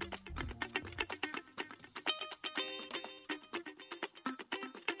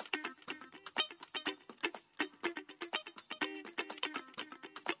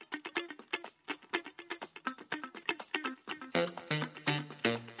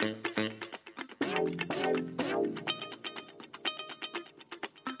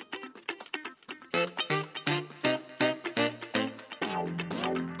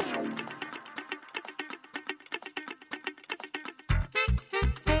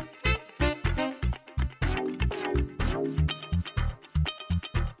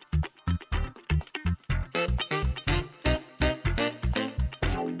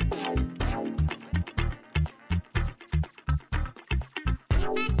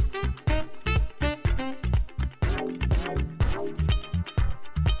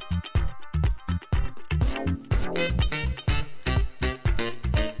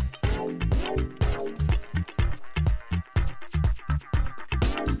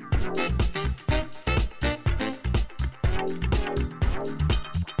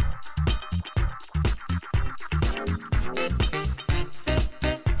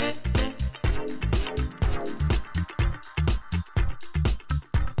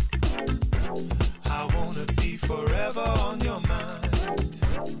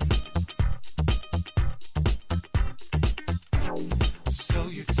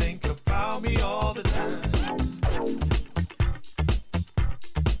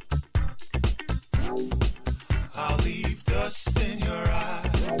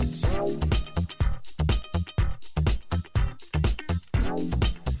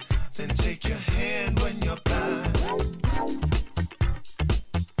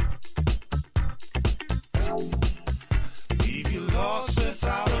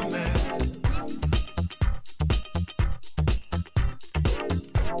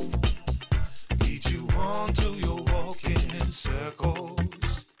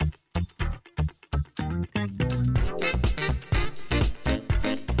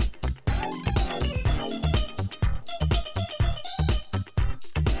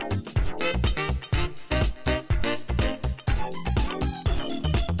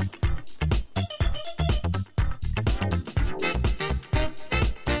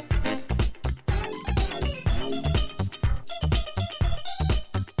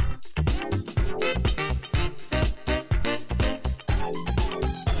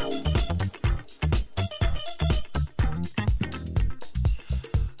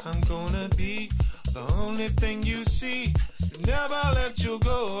 Thing you see, never let you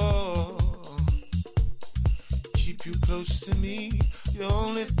go. Keep you close to me, the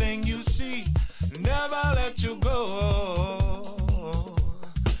only thing you see, never let you go.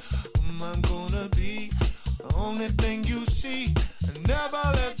 I'm gonna be the only thing you see,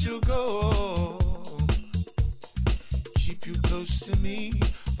 never let you go. Keep you close to me,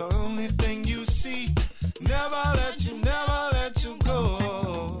 the only thing you see, never let you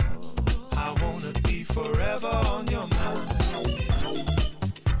go. I wanna be forever on your mind.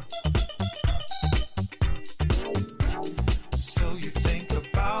 So you think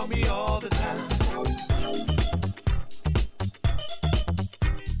about me all the time.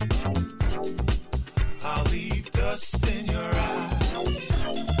 trust in your eyes.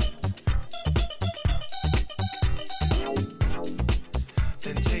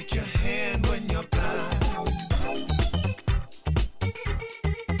 Then take your hand when you're blind.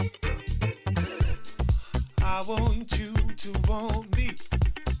 I want you to want me.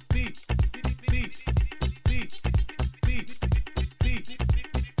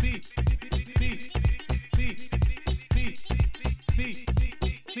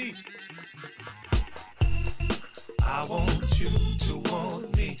 I want you to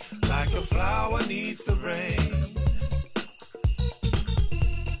want me like a flower needs the rain.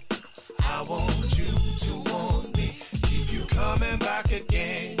 I want you to want me, keep you coming back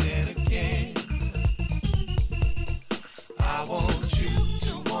again and again. I want you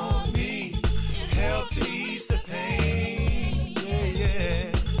to want me, help to ease the pain.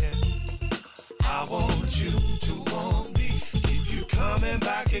 Yeah. I want you to want me, keep you coming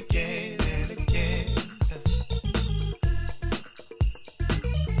back again and again.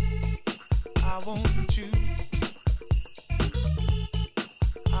 I want you.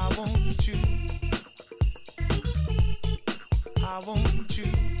 I want you. I want you.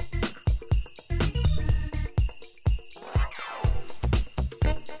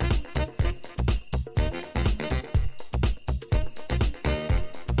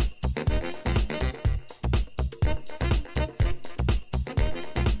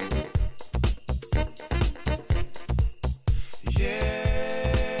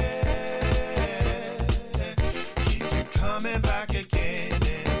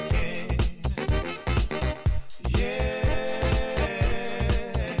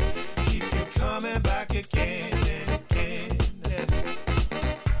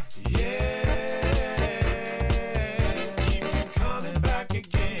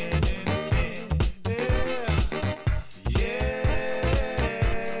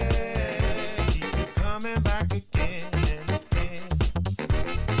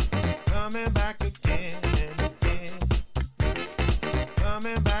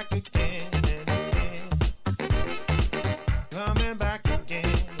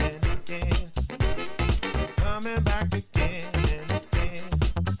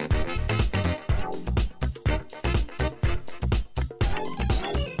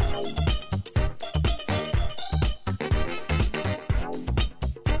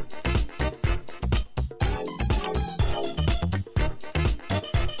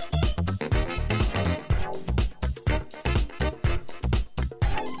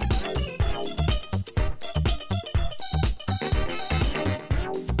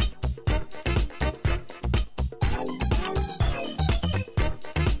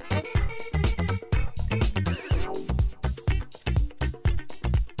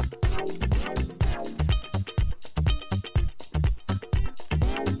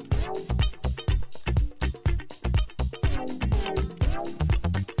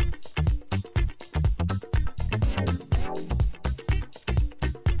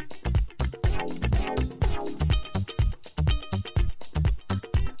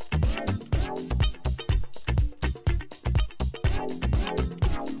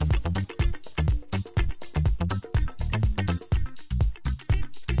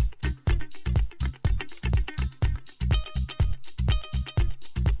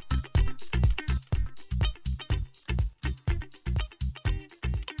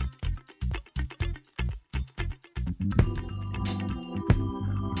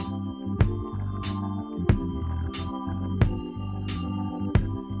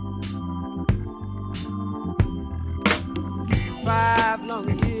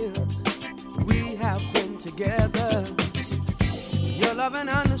 love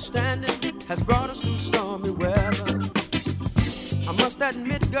and understanding has brought us through stormy weather. I must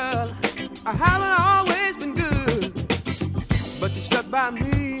admit, girl, I haven't always been good, but you stuck by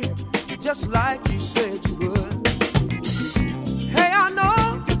me just like you said you would. Hey, I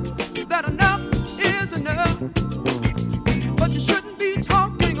know that enough is enough, but you shouldn't be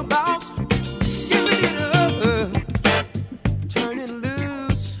talking about giving it up. Turning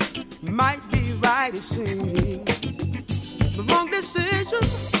loose might be right, it seems. The wrong decision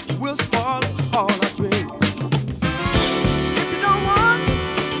will spoil all our dreams. If you don't want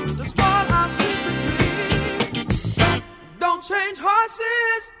to spoil our secret dreams, don't change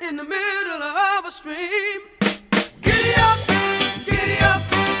horses in the middle of a stream. Giddy up,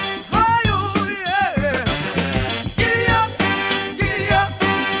 hi-oh, yeah. Giddy up,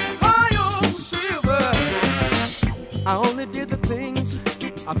 hi-oh, silver. I only did the things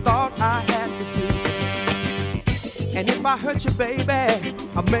I thought I had to do. And if I hurt you, baby,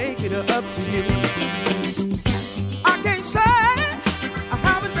 I'll make it up to you. I can't say I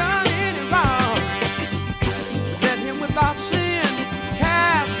haven't done any wrong.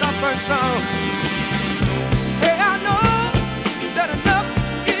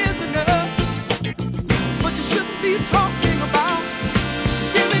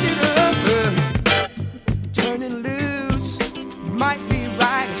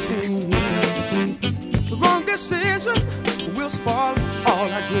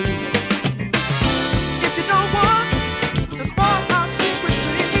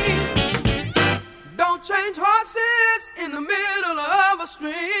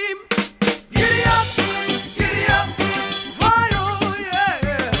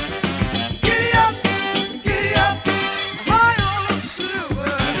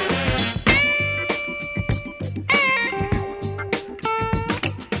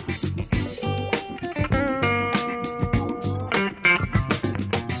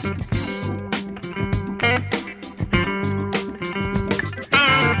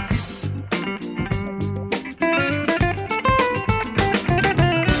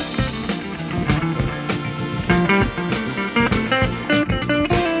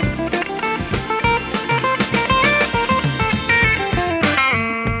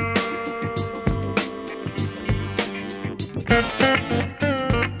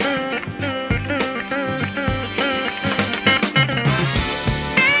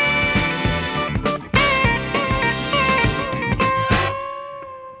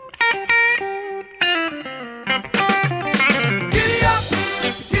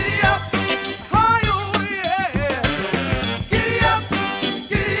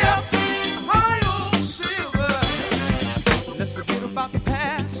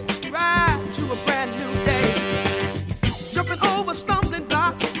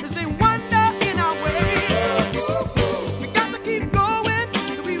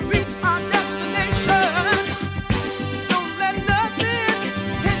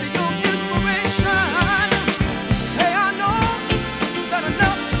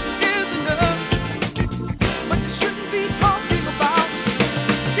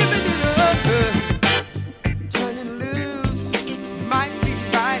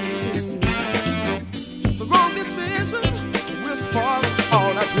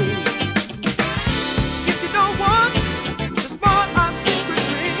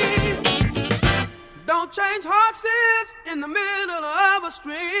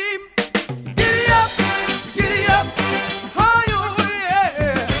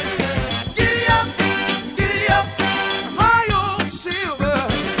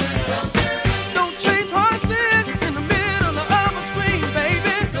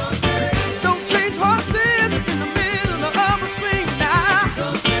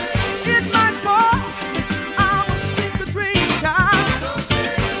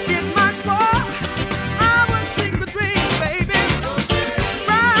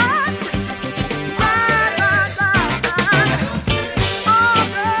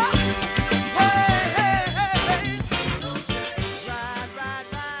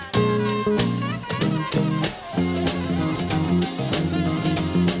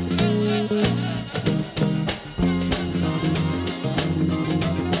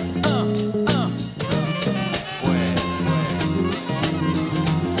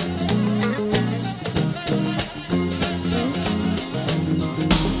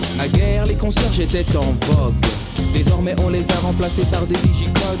 Était en vogue. Désormais on les a remplacés par des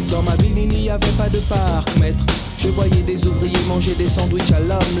digicodes. Dans ma ville il n'y avait pas de parc-mètre. Je voyais des ouvriers manger des sandwichs à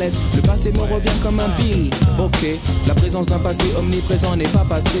l'omelette. Le passé me revient comme un bill. Ok, la présence d'un passé omniprésent n'est pas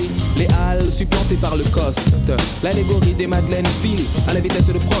passé. Les halles supplantées par le coste. L'allégorie des Madeleines file à la vitesse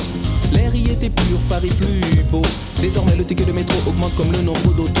de Prost. L'air y était pur, Paris plus beau. Désormais le ticket de métro augmente comme le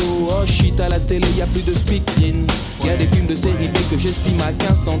nombre d'autos. Oh shit, à la télé y a plus de speakerine. Y a des films de série B que j'estime à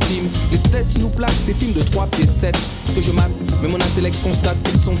 15 centimes. Les têtes nous plaquent ces films de 3 pieds 7 que je mate, mais mon intellect constate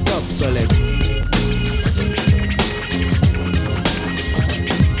qu'ils sont obsolètes.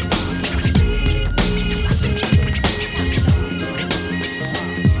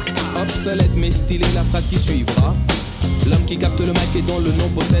 Obsolète mais stylé, la phrase qui suivra. L'homme qui capte le mic et dont le nom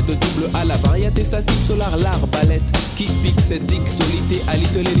possède double A. La variété statique solar, l'arbalète qui pique cette solité à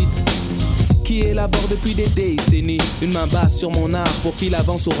little élite qui élabore depuis des décennies une main basse sur mon art pour qu'il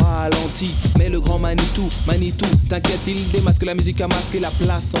avance au ralenti. Mais le grand Manitou, t'inquiète, il démasque la musique à masquer la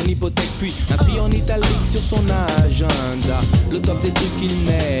place en hypothèque puis inscrit en italique sur son agenda le top des trucs qu'il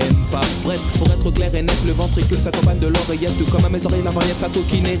n'aime pas. Bref, pour être clair et net, le ventricule s'accompagne de l'oreillette, tout comme à mes oreilles la variété sa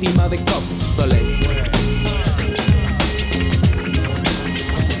coquine rime avec obsolète.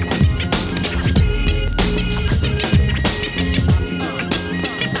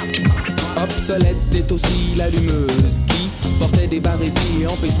 Obsolète est aussi l'allumeuse qui portait des barésies et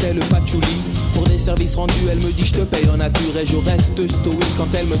empestait le patchouli. Pour des services rendus, elle me dit je te paye en nature et je reste stoïque quand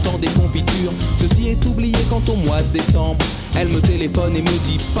elle me tend des confitures. Ceci est oublié quand au mois de décembre, elle me téléphone et me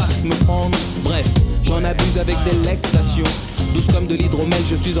dit passe me prendre. Bref, j'en abuse avec délectation. Douce comme de l'hydromel,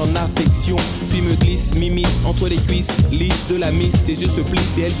 je suis en affection. Puis me glisse, m'immisce entre les cuisses, lisse de la miss. Ses yeux se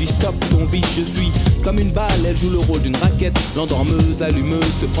plissent et elle dit stop ton vice. Je suis comme une balle, elle joue le rôle d'une raquette. L'endormeuse,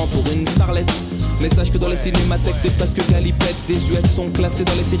 allumeuse, se prend pour une starlette. Mais sache que dans les cinémathèques, t'es presque galipette. Des huettes sont classées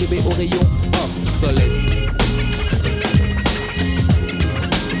dans les séries B au rayon obsolète.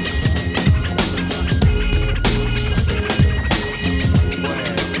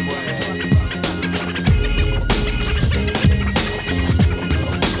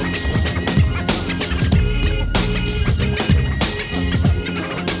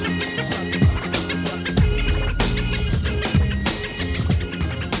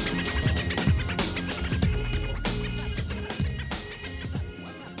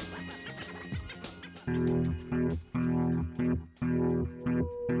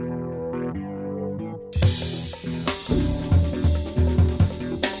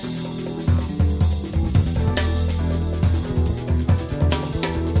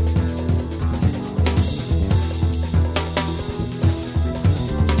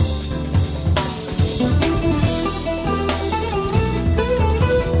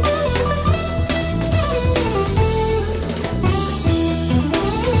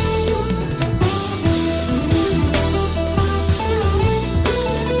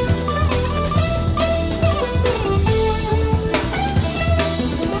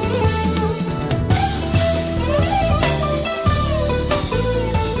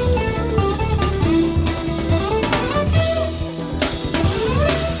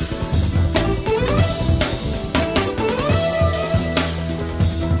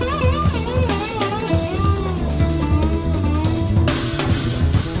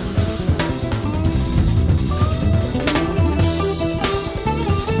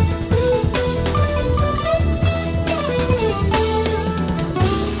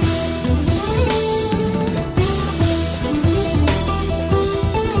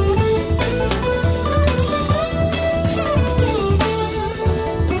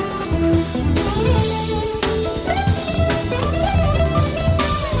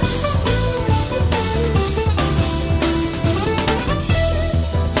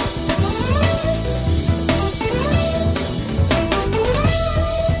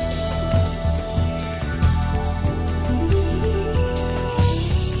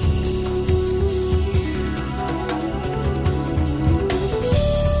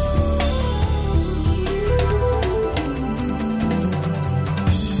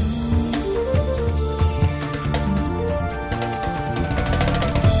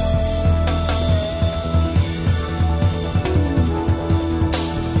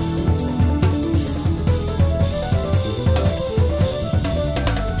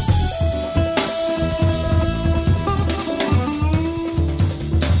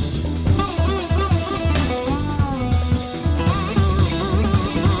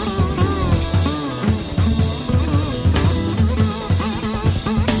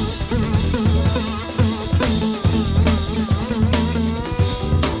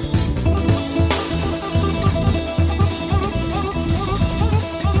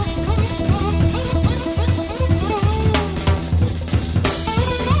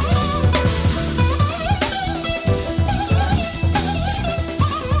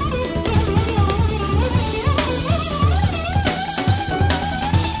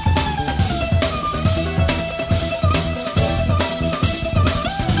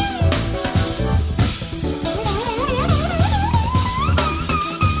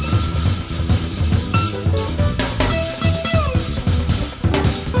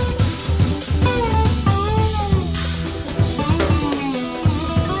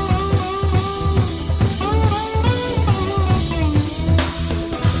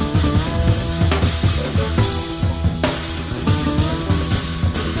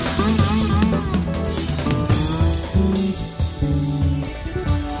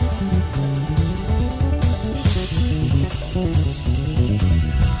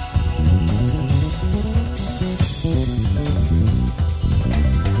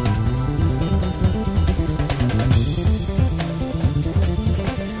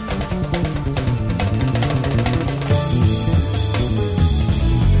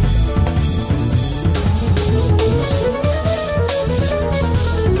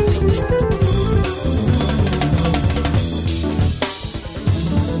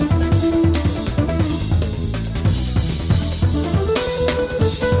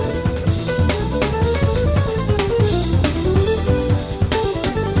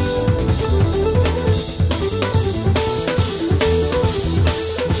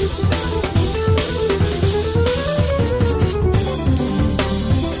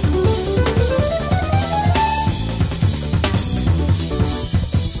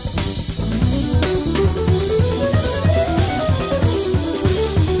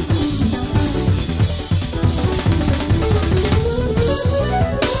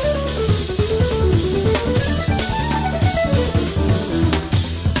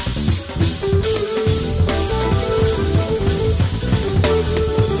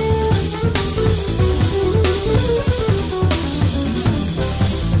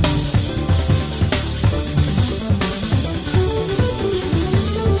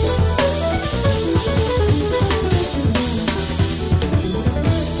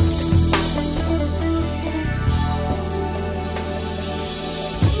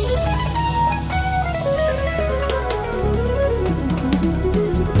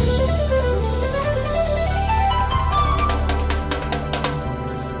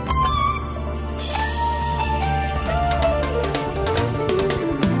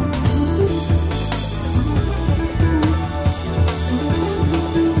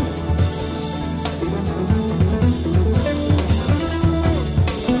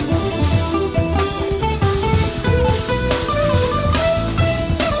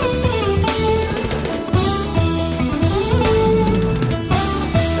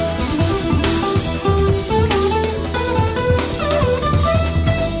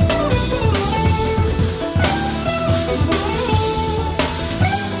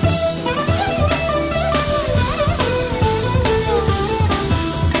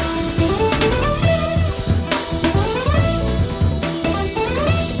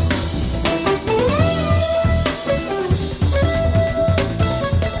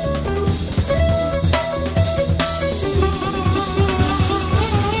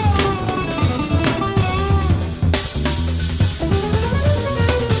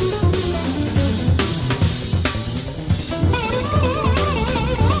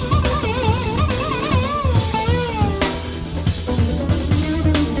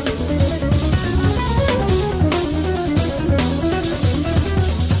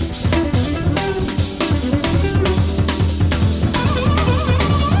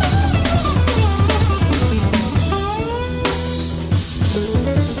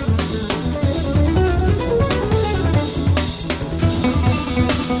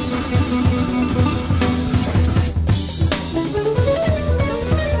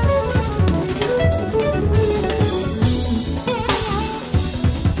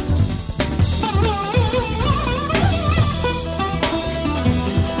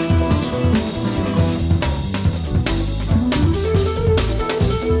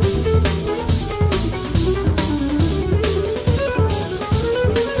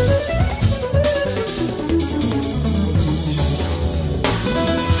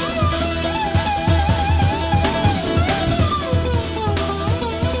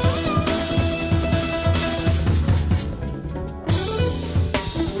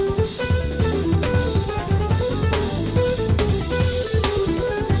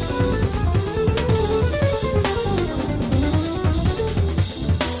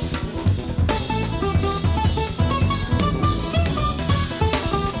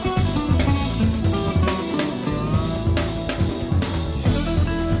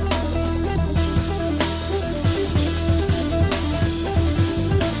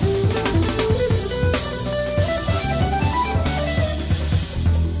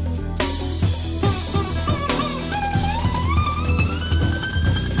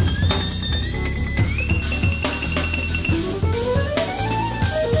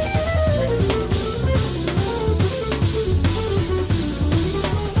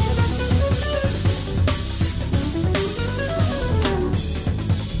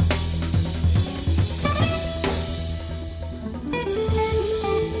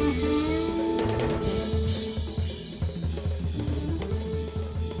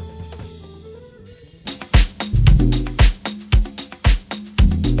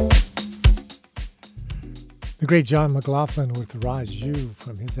 great John McLaughlin with Raju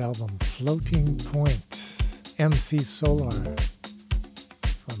from his album Floating Point. MC Solar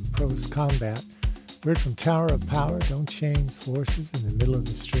from Pros Combat. Word from Tower of Power, Don't Change Horses in the Middle of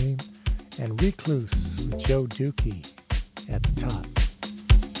the Stream. And Recluse with Joe Dookie at the top.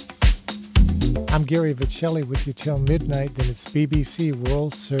 I'm Gary Vicelli with you till midnight. Then it's BBC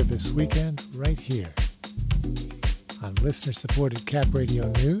World Service Weekend right here on listener-supported Cap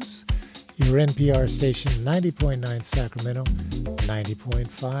Radio News. Your NPR station, 90.9 Sacramento,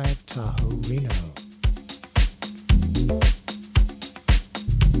 90.5 Tahoe, Reno.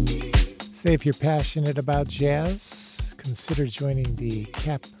 Say if you're passionate about jazz, consider joining the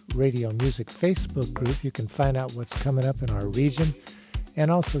Cap Radio Music Facebook group. You can find out what's coming up in our region and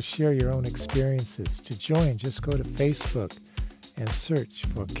also share your own experiences. To join, just go to Facebook and search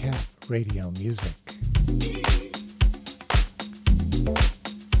for Cap Radio Music.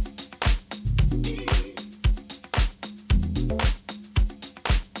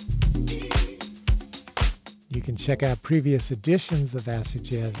 You can check out previous editions of Acid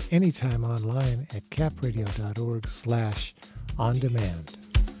Jazz anytime online at capradio.org/on-demand.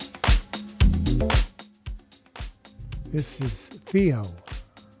 This is Theo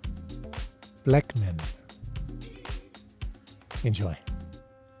Bleckman. Enjoy.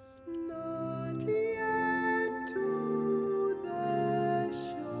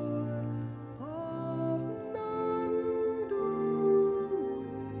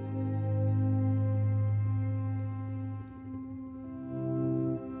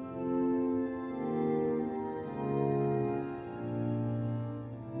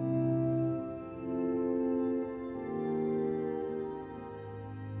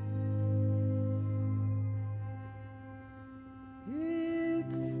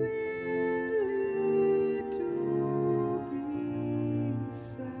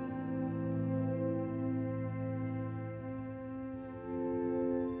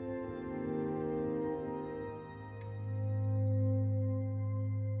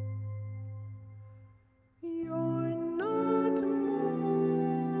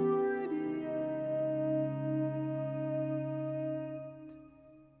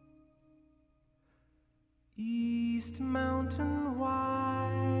 Mountain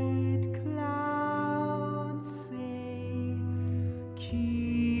white clouds say,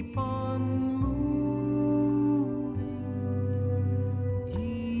 keep on moving.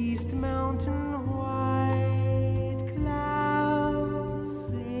 East Mountain white clouds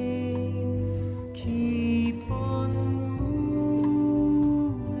say, keep on moving.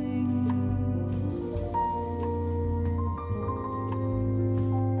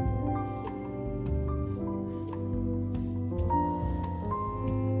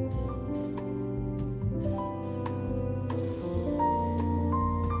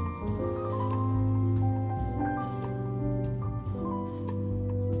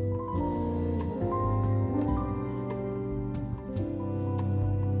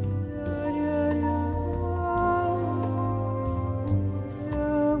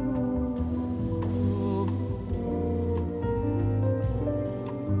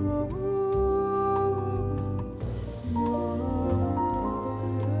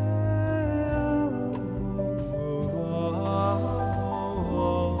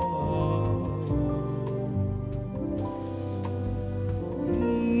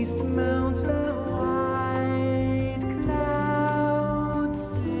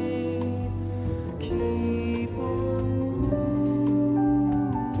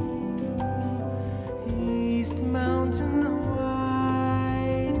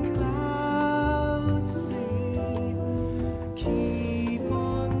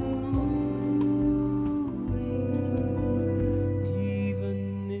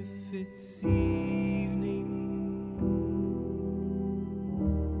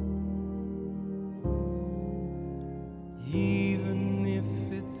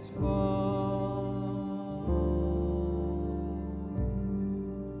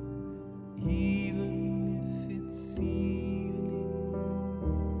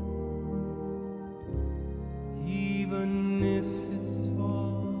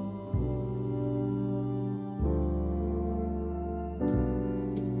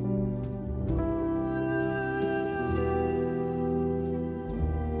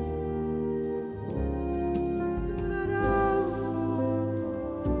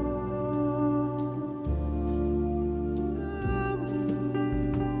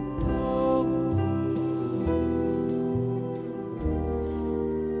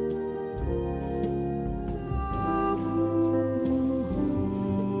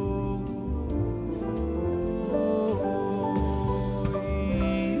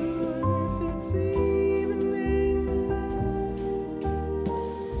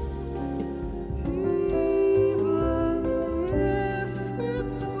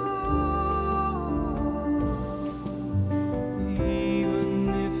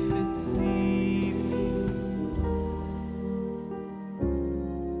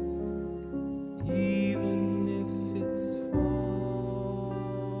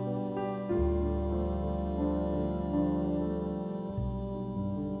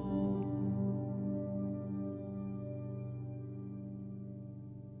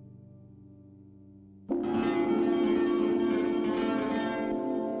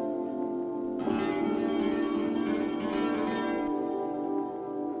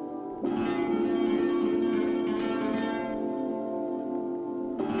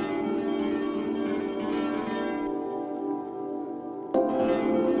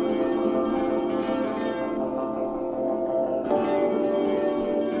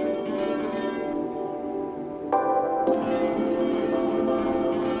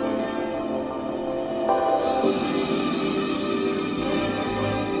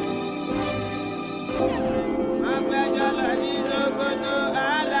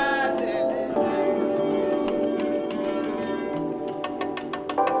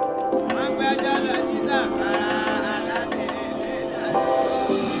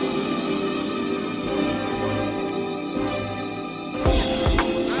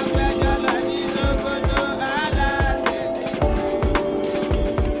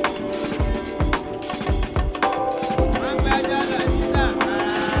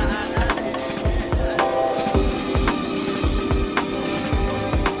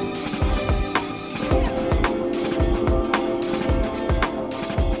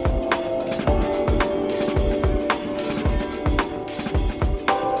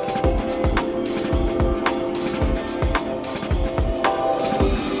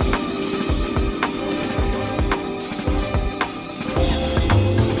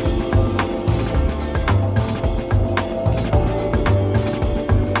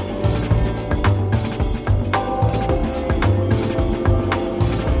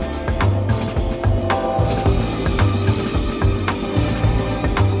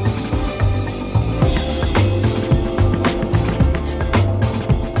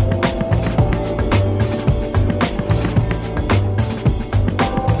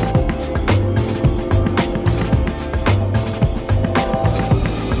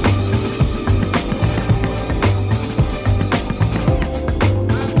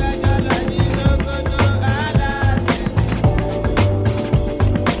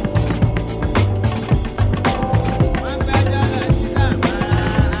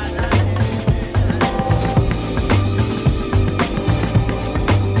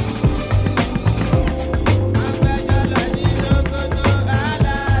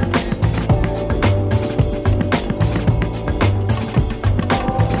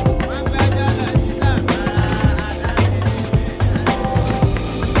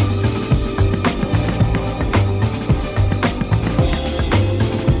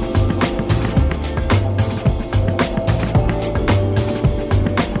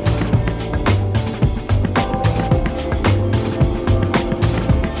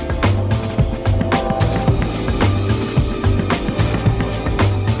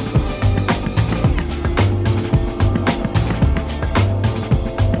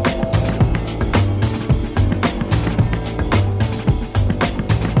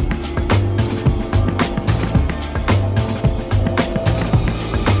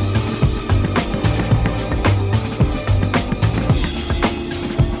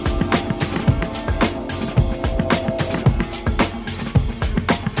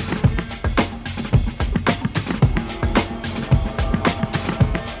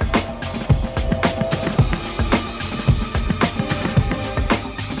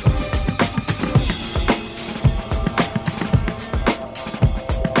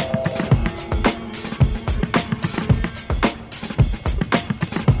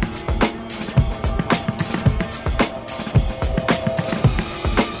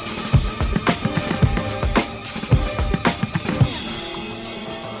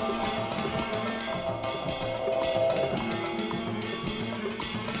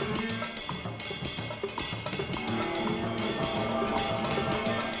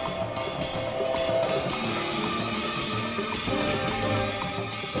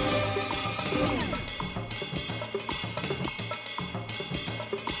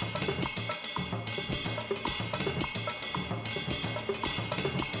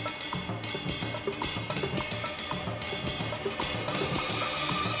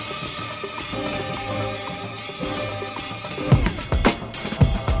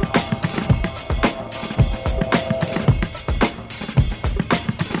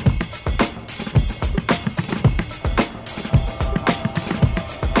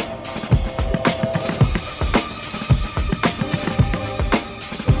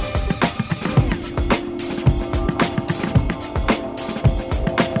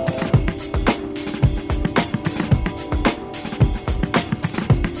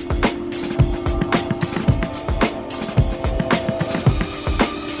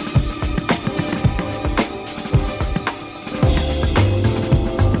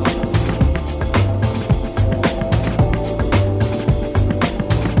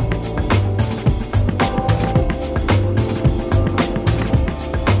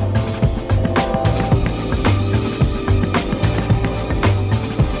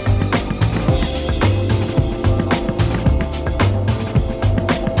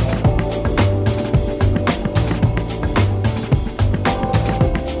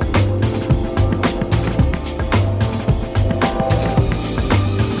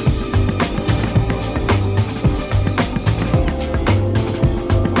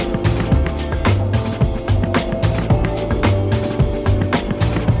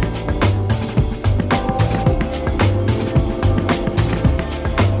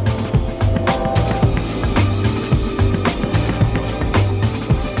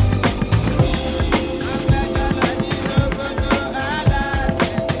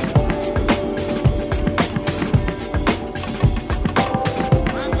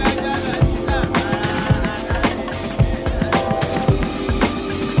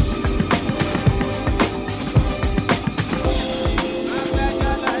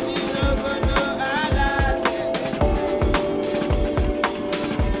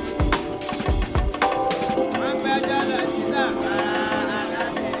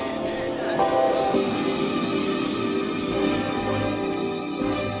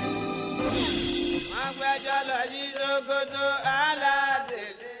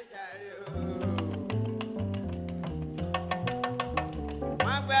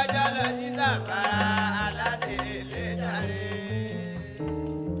 gbẹ́jọ́ lọ sí Zamfara aládé lè jàre.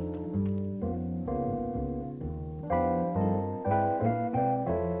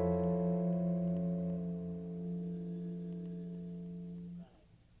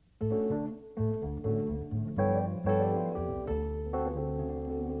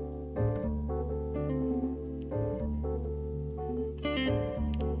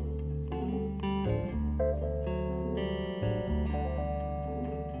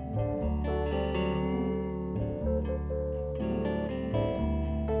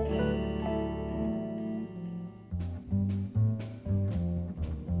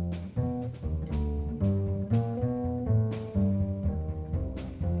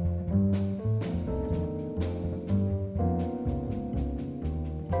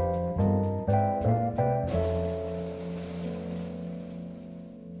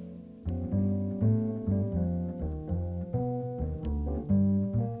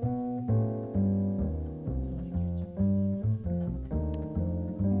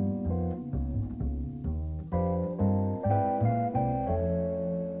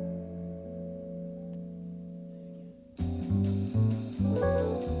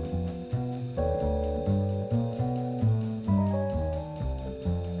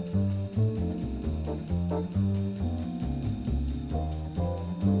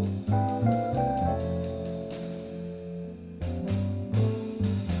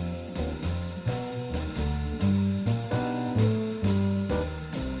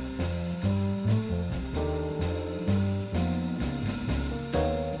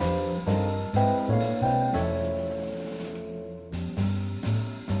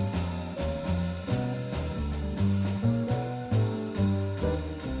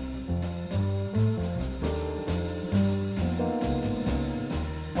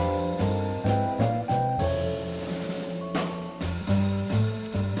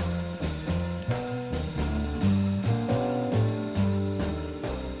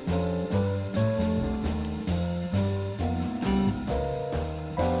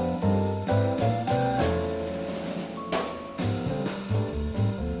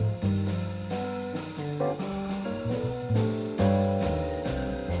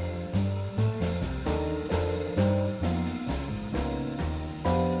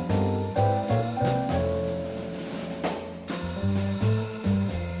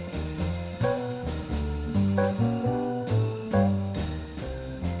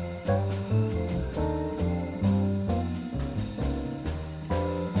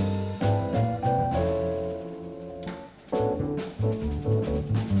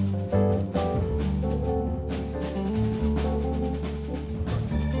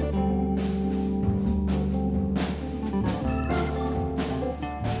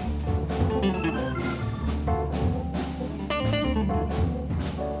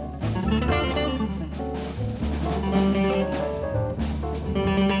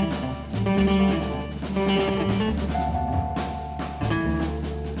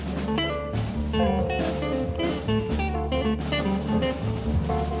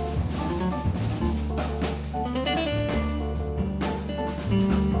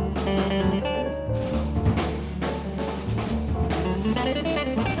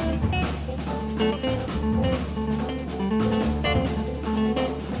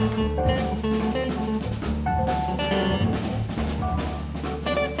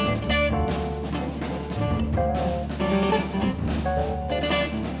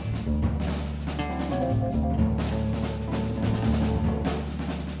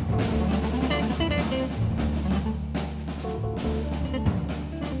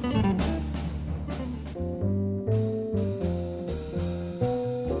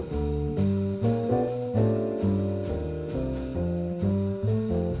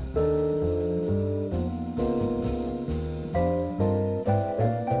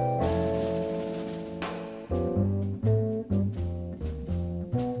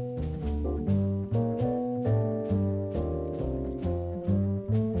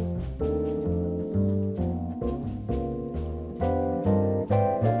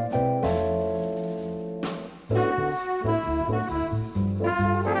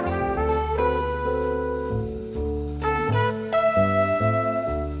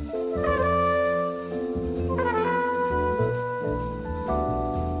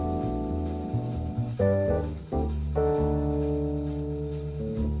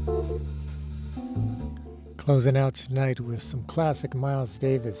 Closing out tonight with some classic Miles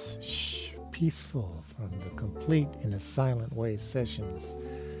Davis, Shh, Peaceful, from the Complete in a Silent Way sessions.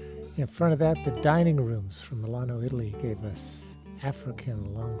 In front of that, the Dining Rooms from Milano, Italy gave us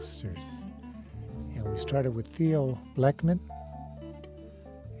African Longsters. And we started with Theo Bleckman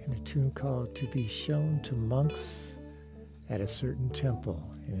tune called To Be Shown to Monks at a Certain Temple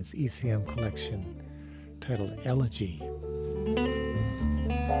in his ECM collection titled Elegy.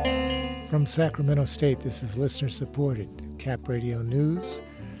 From Sacramento State, this is listener-supported Cap Radio News,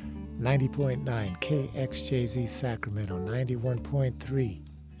 90.9 KXJZ Sacramento, 91.3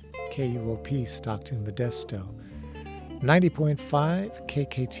 KUOP Stockton Modesto, 90.5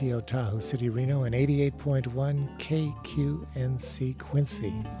 KKTO Tahoe City Reno, and 88.1 KQNC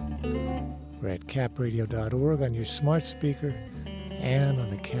Quincy. We're at capradio.org on your smart speaker and on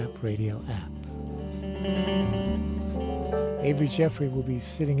the Cap Radio app. Avery Jeffrey will be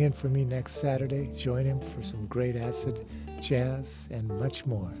sitting in for me next Saturday. Join him for some great acid jazz and much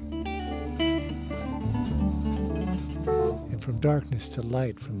more. And from darkness to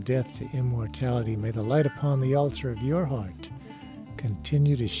light, from death to immortality, may the light upon the altar of your heart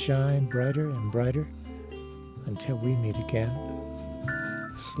continue to shine brighter and brighter until we meet again.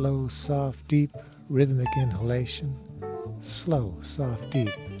 Slow, soft, deep, rhythmic inhalation. Slow, soft, deep,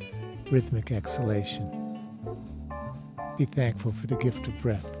 rhythmic exhalation. Be thankful for the gift of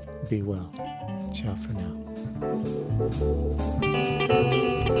breath. Be well. Ciao for now.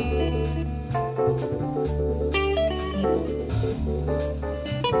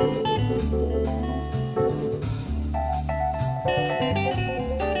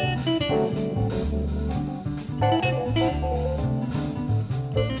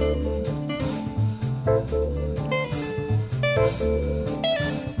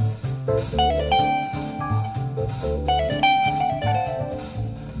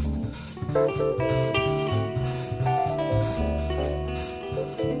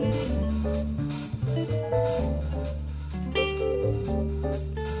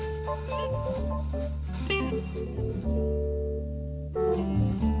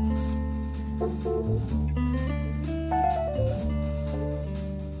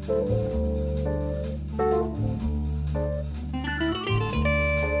 Thank you.